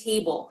than the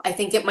table. I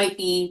think it might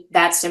be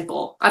that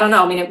simple. I don't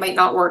know. I mean, it might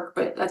not work,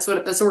 but that's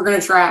what we're going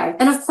to try.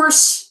 And of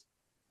course,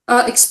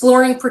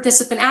 exploring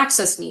participant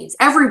access needs.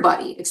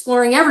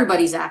 Exploring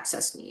everybody's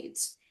access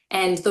needs.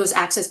 And those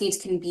access needs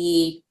can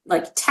be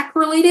like tech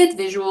related,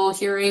 visual,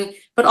 hearing,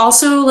 but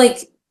also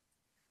like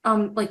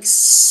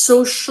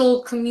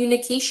social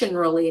communication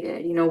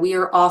related. You know, we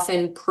are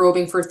often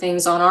probing for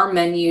things on our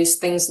menus,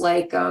 things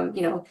like,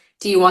 you know,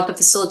 do you want the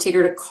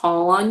facilitator to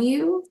call on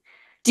you?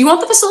 Do you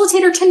want the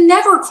facilitator to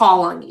never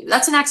call on you?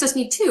 That's an access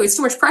need too. It's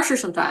too much pressure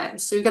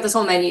sometimes. So you've got this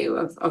whole menu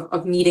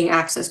of meeting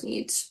access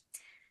needs.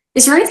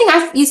 Is there anything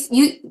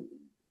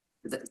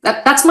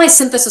that's my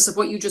synthesis of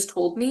what you just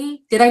told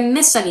me. Did I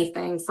miss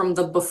anything from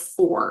the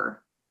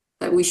before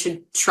that we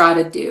should try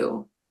to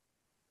do?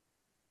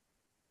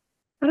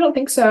 I don't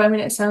think so. I mean,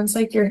 it sounds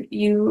like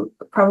you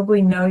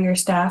probably know your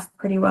staff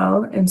pretty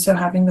well, and so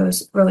having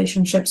those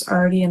relationships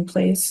already in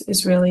place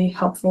is really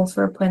helpful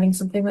for planning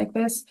something like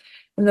this.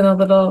 And then a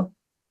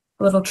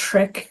little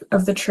trick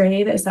of the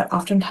trade is that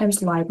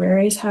oftentimes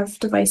libraries have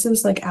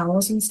devices like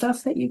owls and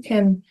stuff that you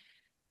can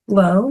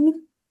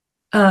loan.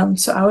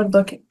 So I would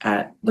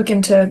look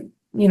into,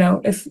 you know,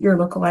 if your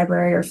local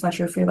library or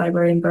Fletcher Free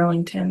Library in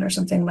Burlington or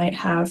something might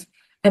have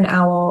an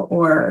owl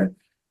or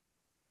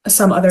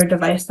some other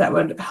device that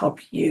would help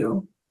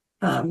you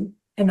in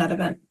that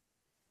event.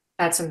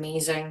 That's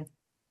amazing.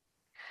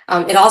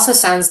 It also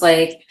sounds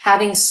like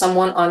having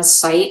someone on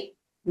site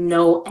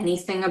know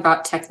anything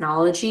about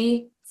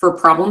technology for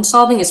problem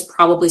solving is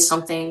probably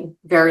something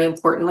very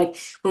important. Like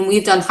when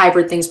we've done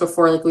hybrid things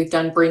before, like we've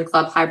done Brain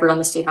Club hybrid on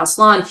the State House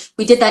lawn,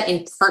 we did that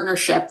in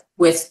partnership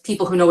with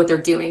people who know what they're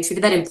doing. So we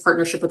did that in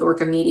partnership with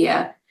Orca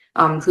Media,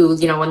 who,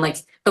 you know, when like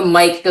the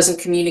mic doesn't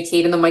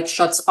communicate and the mic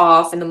shuts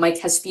off and the mic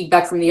has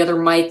feedback from the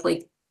other mic,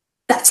 like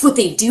that's what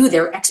they do.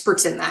 They're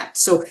experts in that.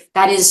 So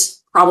that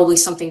is probably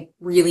something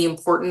really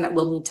important that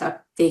we'll need to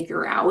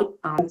figure out.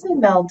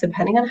 Mel,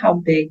 depending on how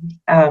big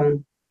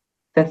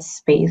the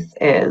space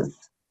is,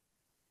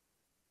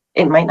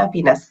 it might not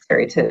be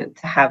necessary to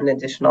have an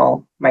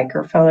additional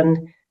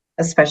microphone,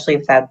 especially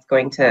if that's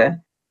going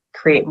to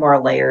create more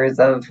layers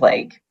of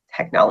like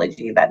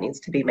technology that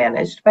needs to be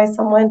managed by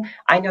someone.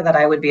 I know that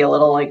I would be a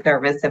little like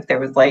nervous if there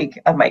was like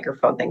a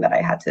microphone thing that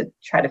I had to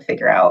try to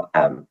figure out.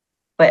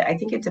 But I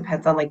think it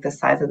depends on like the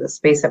size of the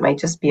space. It might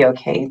just be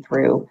okay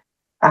through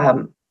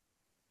the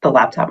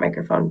laptop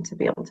microphone to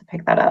be able to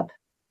pick that up.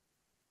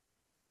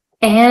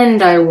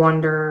 And I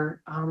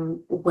wonder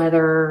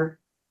whether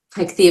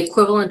like the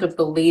equivalent of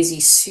the Lazy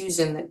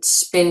Susan that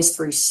spins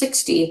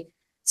 360,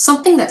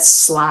 something that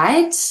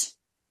slides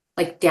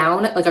like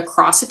down, like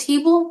across a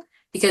table,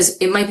 because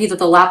it might be that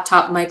the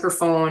laptop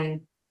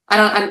microphone,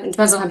 it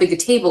depends on how big the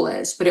table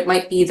is, but it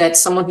might be that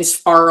someone who's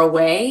far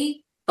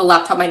away, the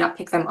laptop might not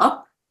pick them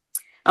up.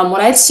 What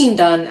I've seen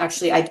done,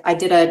 actually, I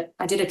did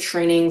a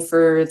training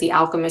for the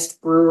Alchemist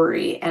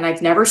Brewery, and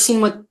I've never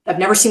seen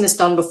this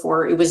done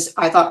before. It was,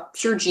 I thought,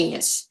 pure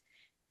genius.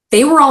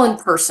 They were all in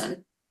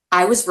person.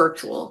 I was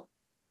virtual.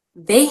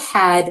 They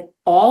had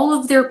all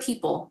of their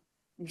people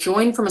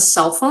join from a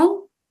cell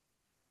phone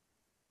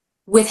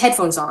with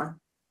headphones on.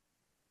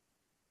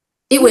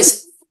 It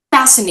was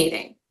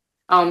fascinating.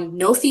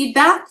 No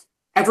feedback.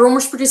 Everyone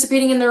was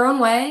participating in their own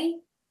way.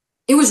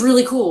 It was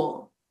really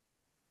cool.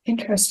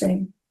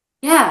 Interesting.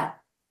 Yeah,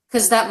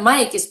 because that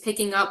mic is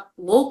picking up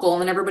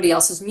local and everybody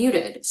else is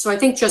muted. So I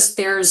think just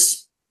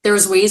there's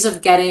ways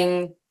of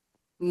getting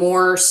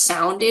more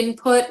sound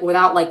input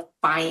without like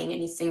buying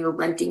anything or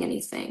renting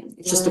anything.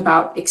 It's just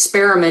about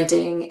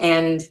experimenting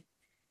and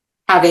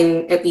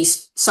having at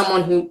least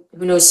someone who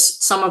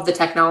knows some of the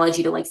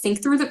technology to like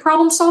think through the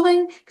problem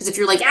solving. Because if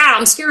you're like,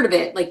 I'm scared of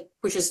it, like,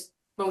 which is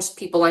most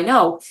people I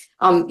know,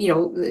 you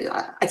know,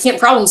 I can't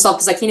problem solve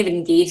because I can't even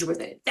engage with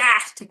it.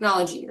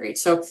 Technology, right?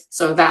 So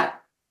that.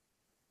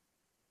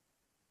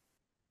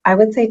 I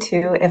would say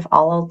too, if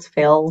all else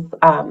fails,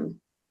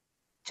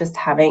 just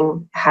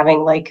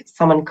having like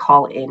someone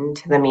call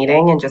into the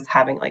meeting and just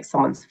having like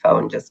someone's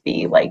phone just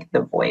be like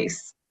the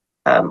voice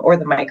or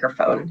the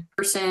microphone.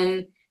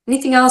 Person,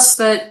 anything else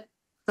that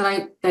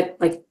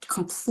like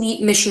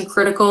complete mission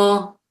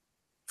critical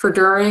for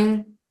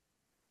during?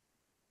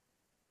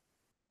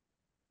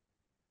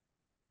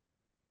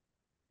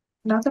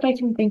 Not that I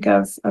can think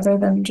of, other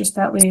than just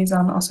that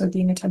liaison also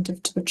being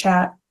attentive to the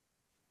chat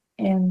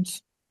and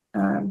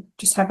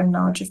just having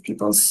knowledge of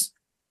people's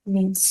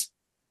needs.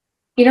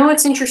 You know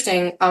what's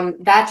interesting?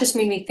 That just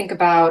made me think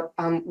about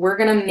we're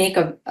gonna make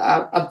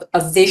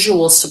a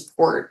visual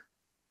support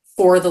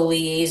for the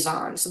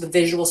liaison. So the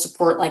visual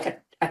support,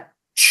 like a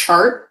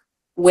chart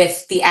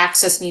with the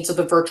access needs of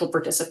the virtual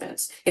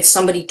participants. If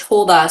somebody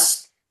told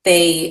us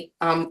they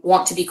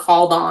want to be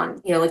called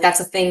on, you know, like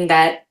that's a thing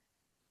that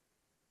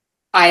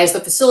I, as the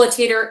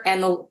facilitator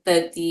and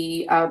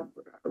the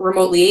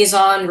remote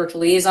liaison,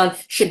 virtual liaison,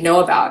 should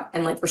know about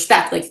and like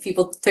respect. Like if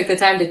people took the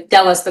time to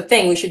tell us the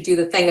thing, we should do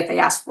the thing that they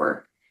asked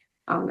for,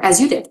 as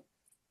you did.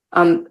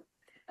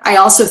 I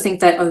also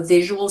think that a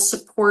visual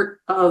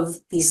support of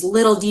these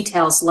little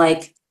details,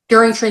 like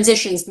during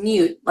transitions,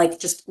 mute, like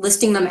just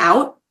listing them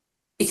out,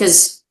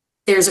 because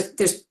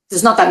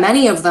there's not that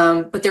many of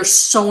them, but they're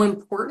so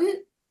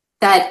important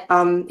that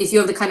if you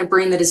have the kind of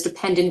brain that is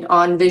dependent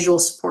on visual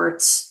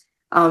supports,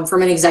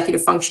 from an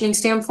executive functioning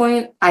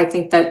standpoint, I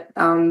think that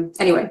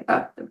anyway,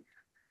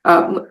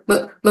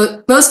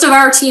 most of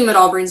our team at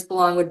All Brains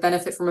Belong would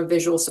benefit from a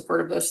visual support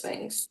of those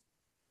things.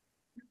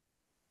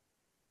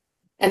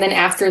 And then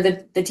after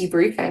the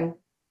debriefing.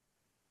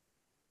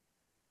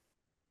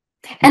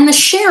 And the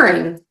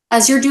sharing,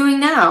 as you're doing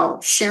now,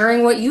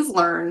 sharing what you've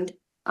learned,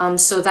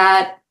 so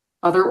that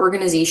other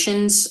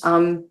organizations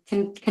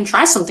can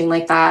try something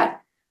like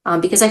that.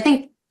 Because I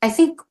think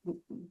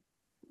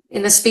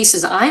in the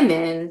spaces I'm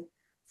in,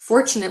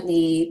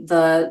 fortunately,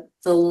 the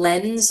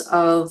lens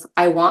of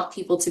I want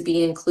people to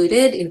be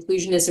included,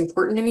 inclusion is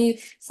important to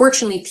me.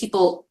 Fortunately,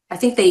 people, I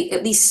think they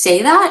at least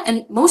say that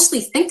and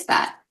mostly think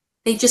that.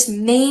 They just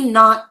may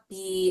not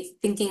be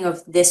thinking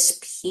of this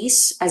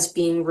piece as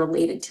being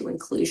related to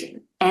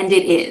inclusion, and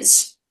it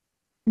is.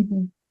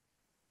 Mm-hmm.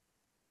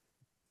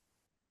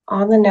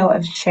 On the note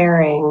of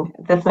sharing,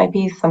 this might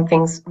be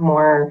something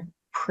more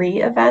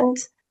pre-event,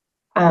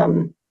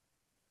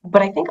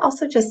 but I think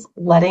also just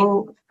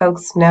letting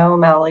folks know,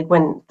 Mel, like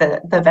when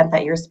the event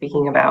that you're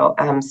speaking about,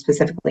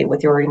 specifically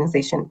with your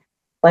organization,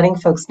 letting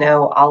folks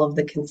know all of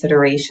the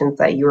considerations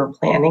that you were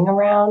planning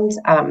around,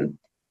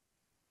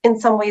 in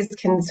some ways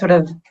can sort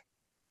of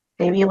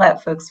maybe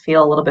let folks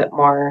feel a little bit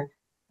more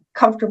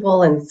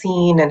comfortable and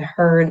seen and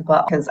heard.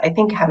 But because I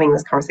think having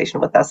this conversation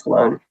with us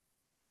alone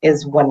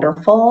is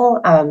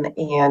wonderful,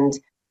 and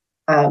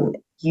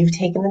you've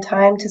taken the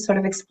time to sort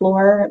of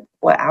explore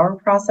what our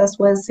process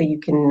was so you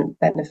can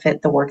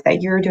benefit the work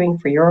that you're doing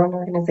for your own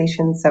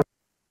organization. So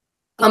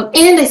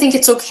and I think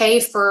it's okay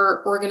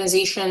for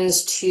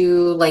organizations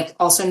to like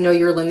also know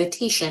your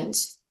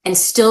limitations and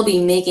still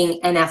be making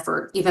an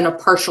effort, even a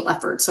partial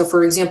effort. So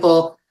for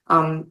example,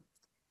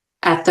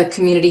 at the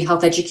Community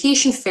Health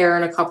Education Fair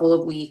in a couple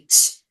of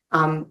weeks,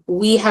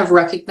 we have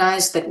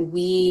recognized that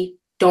we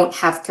don't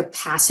have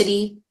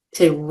capacity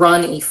to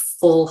run a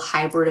full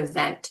hybrid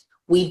event.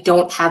 We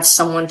don't have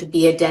someone to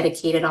be a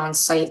dedicated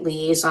on-site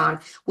liaison.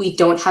 We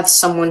don't have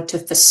someone to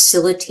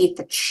facilitate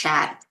the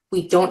chat.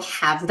 We don't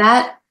have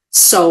that.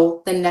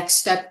 So the next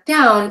step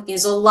down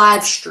is a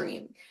live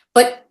stream.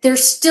 But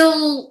there's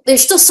still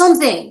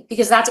something,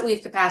 because that's what we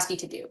have capacity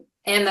to do.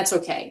 And that's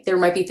okay. There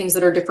might be things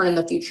that are different in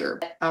the future.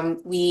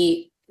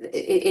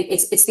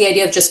 It's the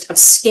idea of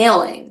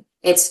scaling.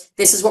 This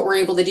is what we're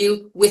able to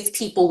do with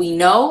people we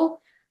know.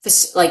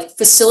 Like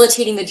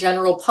facilitating the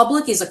general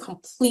public is a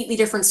completely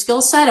different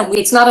skill set, and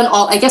it's not an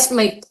all. I guess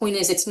my point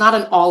is, it's not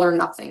an all or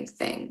nothing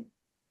thing.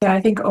 Yeah, I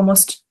think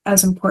almost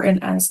as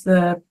important as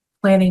the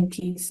planning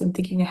piece and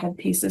thinking ahead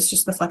piece is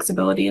just the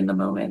flexibility in the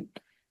moment,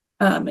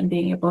 and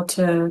being able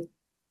to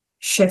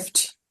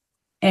shift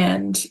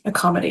and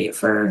accommodate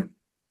for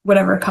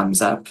whatever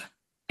comes up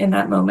in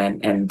that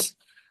moment. And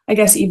I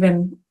guess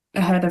even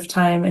ahead of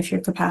time, if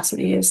your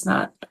capacity is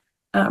not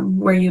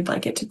where you'd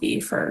like it to be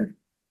for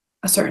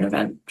a certain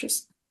event,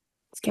 just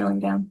scaling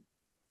down.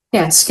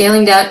 Yeah,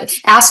 scaling down,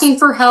 asking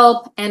for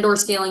help and or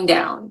scaling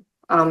down.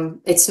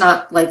 It's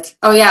not like,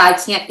 oh yeah,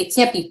 it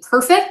can't be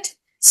perfect,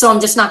 so I'm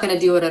just not going to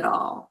do it at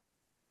all.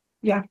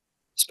 Yeah,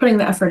 just putting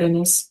the effort in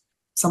is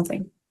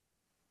something.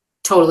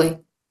 Totally.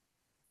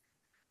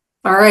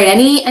 All right,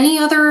 any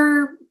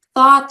other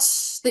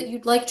thoughts that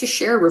you'd like to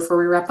share before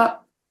we wrap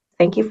up?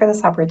 Thank you for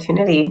this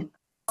opportunity.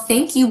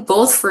 Thank you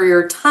both for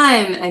your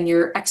time and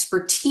your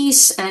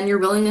expertise and your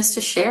willingness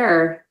to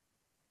share.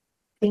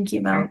 Thank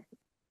you, Mel.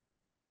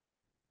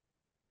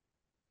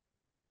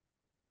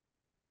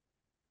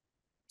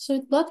 So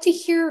I'd love to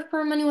hear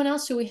from anyone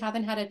else who we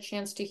haven't had a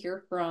chance to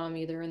hear from,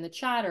 either in the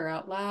chat or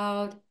out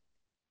loud.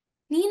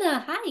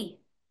 Nina, hi.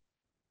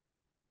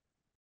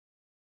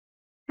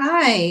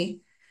 Hi.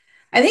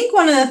 I think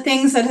one of the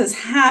things that has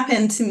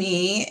happened to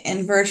me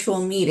in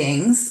virtual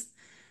meetings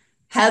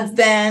have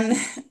been,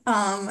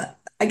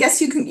 I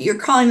guess you're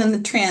calling them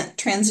the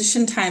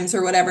transition times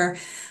or whatever.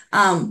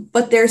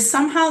 But there's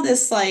somehow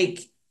this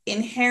like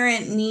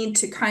inherent need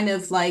to kind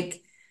of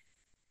like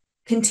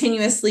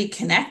continuously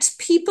connect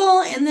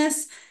people in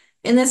this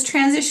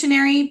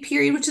transitionary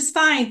period, which is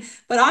fine.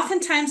 But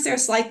oftentimes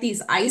there's like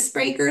these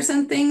icebreakers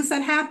and things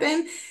that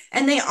happen,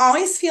 and they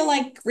always feel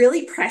like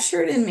really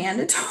pressured and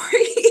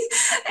mandatory,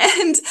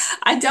 and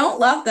I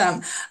don't love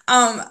them.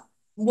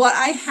 What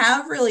I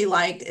have really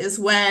liked is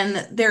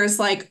when there's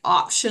like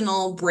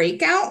optional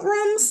breakout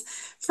rooms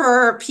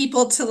for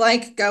people to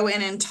like go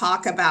in and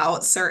talk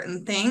about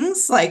certain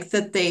things like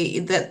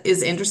that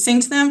is interesting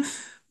to them,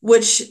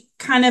 which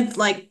kind of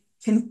like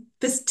can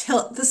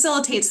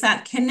facilitates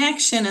that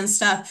connection and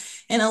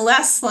stuff in a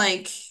less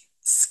like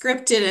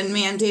scripted and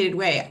mandated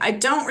way. I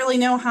don't really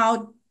know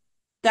how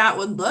that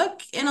would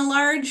look in a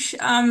large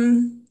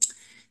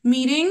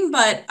meeting,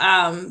 but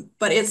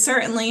it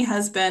certainly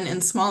has been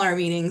in smaller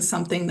meetings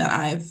something that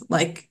I've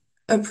like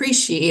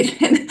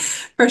appreciated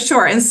for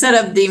sure,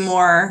 instead of the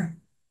more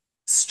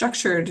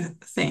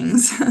structured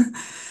things.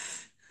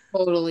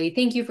 Totally.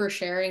 Thank you for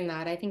sharing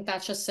that. I think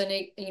that's just an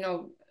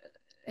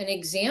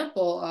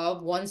example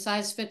of one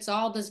size fits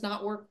all does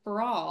not work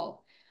for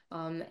all.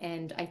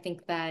 And I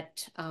think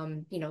that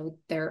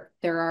there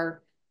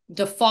are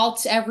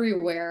defaults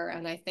everywhere,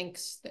 and I think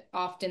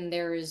often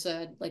there is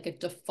a like a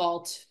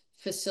default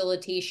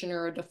facilitation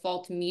or a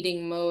default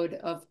meeting mode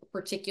of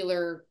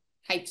particular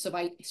types of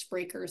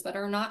icebreakers that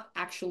are not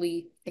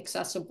actually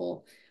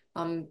accessible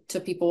to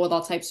people with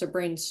all types of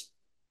brains.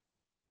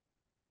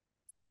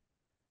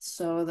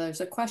 So there's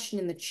a question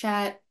in the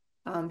chat.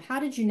 How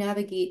did you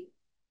navigate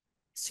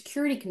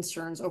security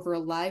concerns over a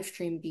live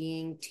stream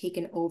being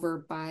taken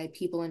over by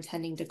people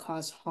intending to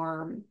cause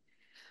harm?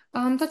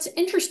 That's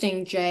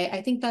interesting, Jay.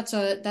 I think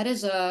that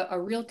is a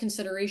real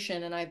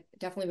consideration, and I've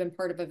definitely been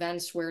part of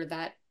events where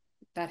that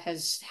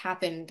has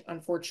happened,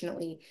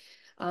 unfortunately.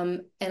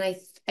 And I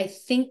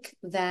think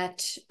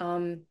that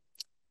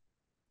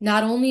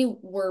not only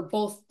were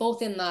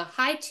both in the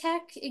high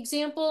tech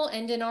example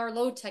and in our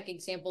low tech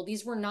example,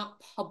 these were not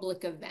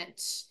public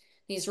events.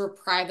 These were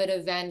private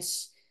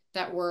events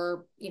that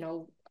were,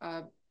 you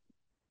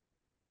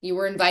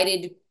were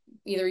invited,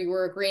 either you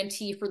were a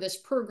grantee for this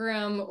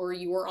program or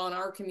you were on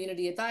our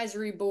community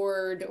advisory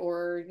board,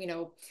 or,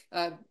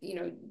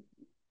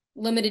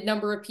 limited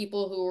number of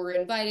people who were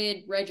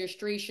invited,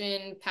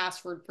 registration,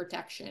 password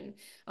protection.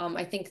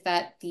 I think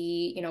that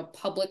the,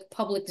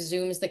 public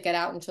Zooms that get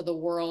out into the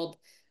world,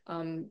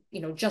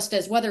 just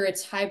as whether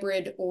it's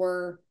hybrid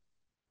or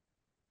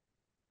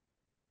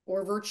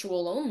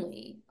virtual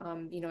only,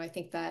 I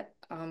think that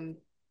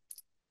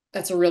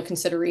that's a real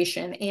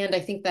consideration. And I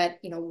think that,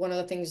 one of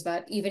the things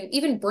that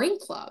even Brain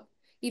Club,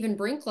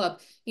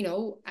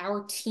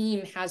 our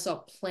team has a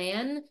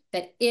plan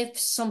that if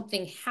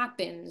something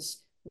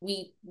happens,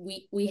 we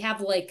have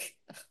like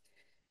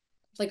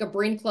a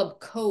Brain Club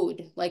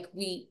code. Like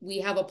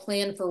we have a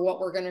plan for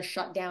what we're going to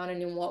shut down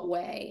and in what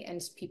way,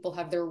 and people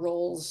have their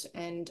roles.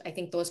 And I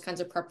think those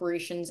kinds of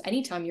preparations,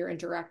 anytime you're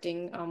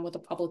interacting with a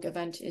public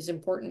event, is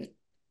important.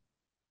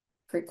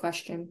 Great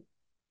question.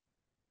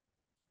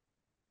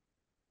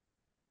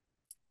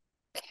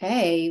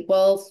 Okay,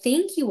 well,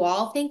 thank you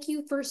all. Thank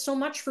you for so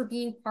much for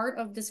being part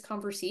of this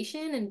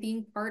conversation and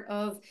being part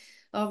of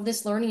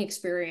this learning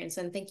experience.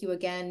 And thank you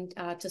again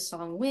to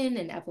Song Win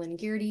and Evelyn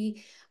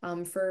Geardy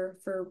for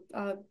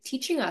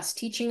teaching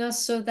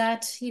us so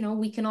that,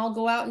 we can all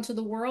go out into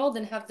the world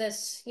and have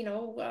this,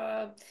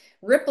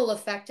 ripple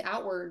effect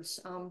outwards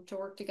to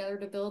work together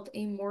to build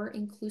a more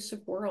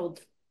inclusive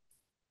world.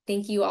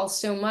 Thank you all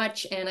so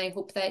much, and I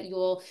hope that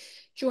you'll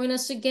join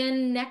us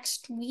again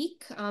next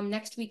week.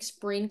 Next week's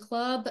Brain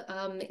Club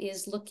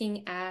is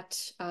looking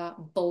at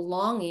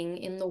belonging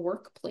in the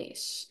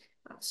workplace.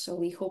 So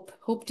we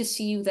hope to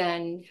see you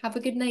then. Have a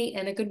good night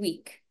and a good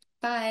week.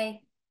 Bye.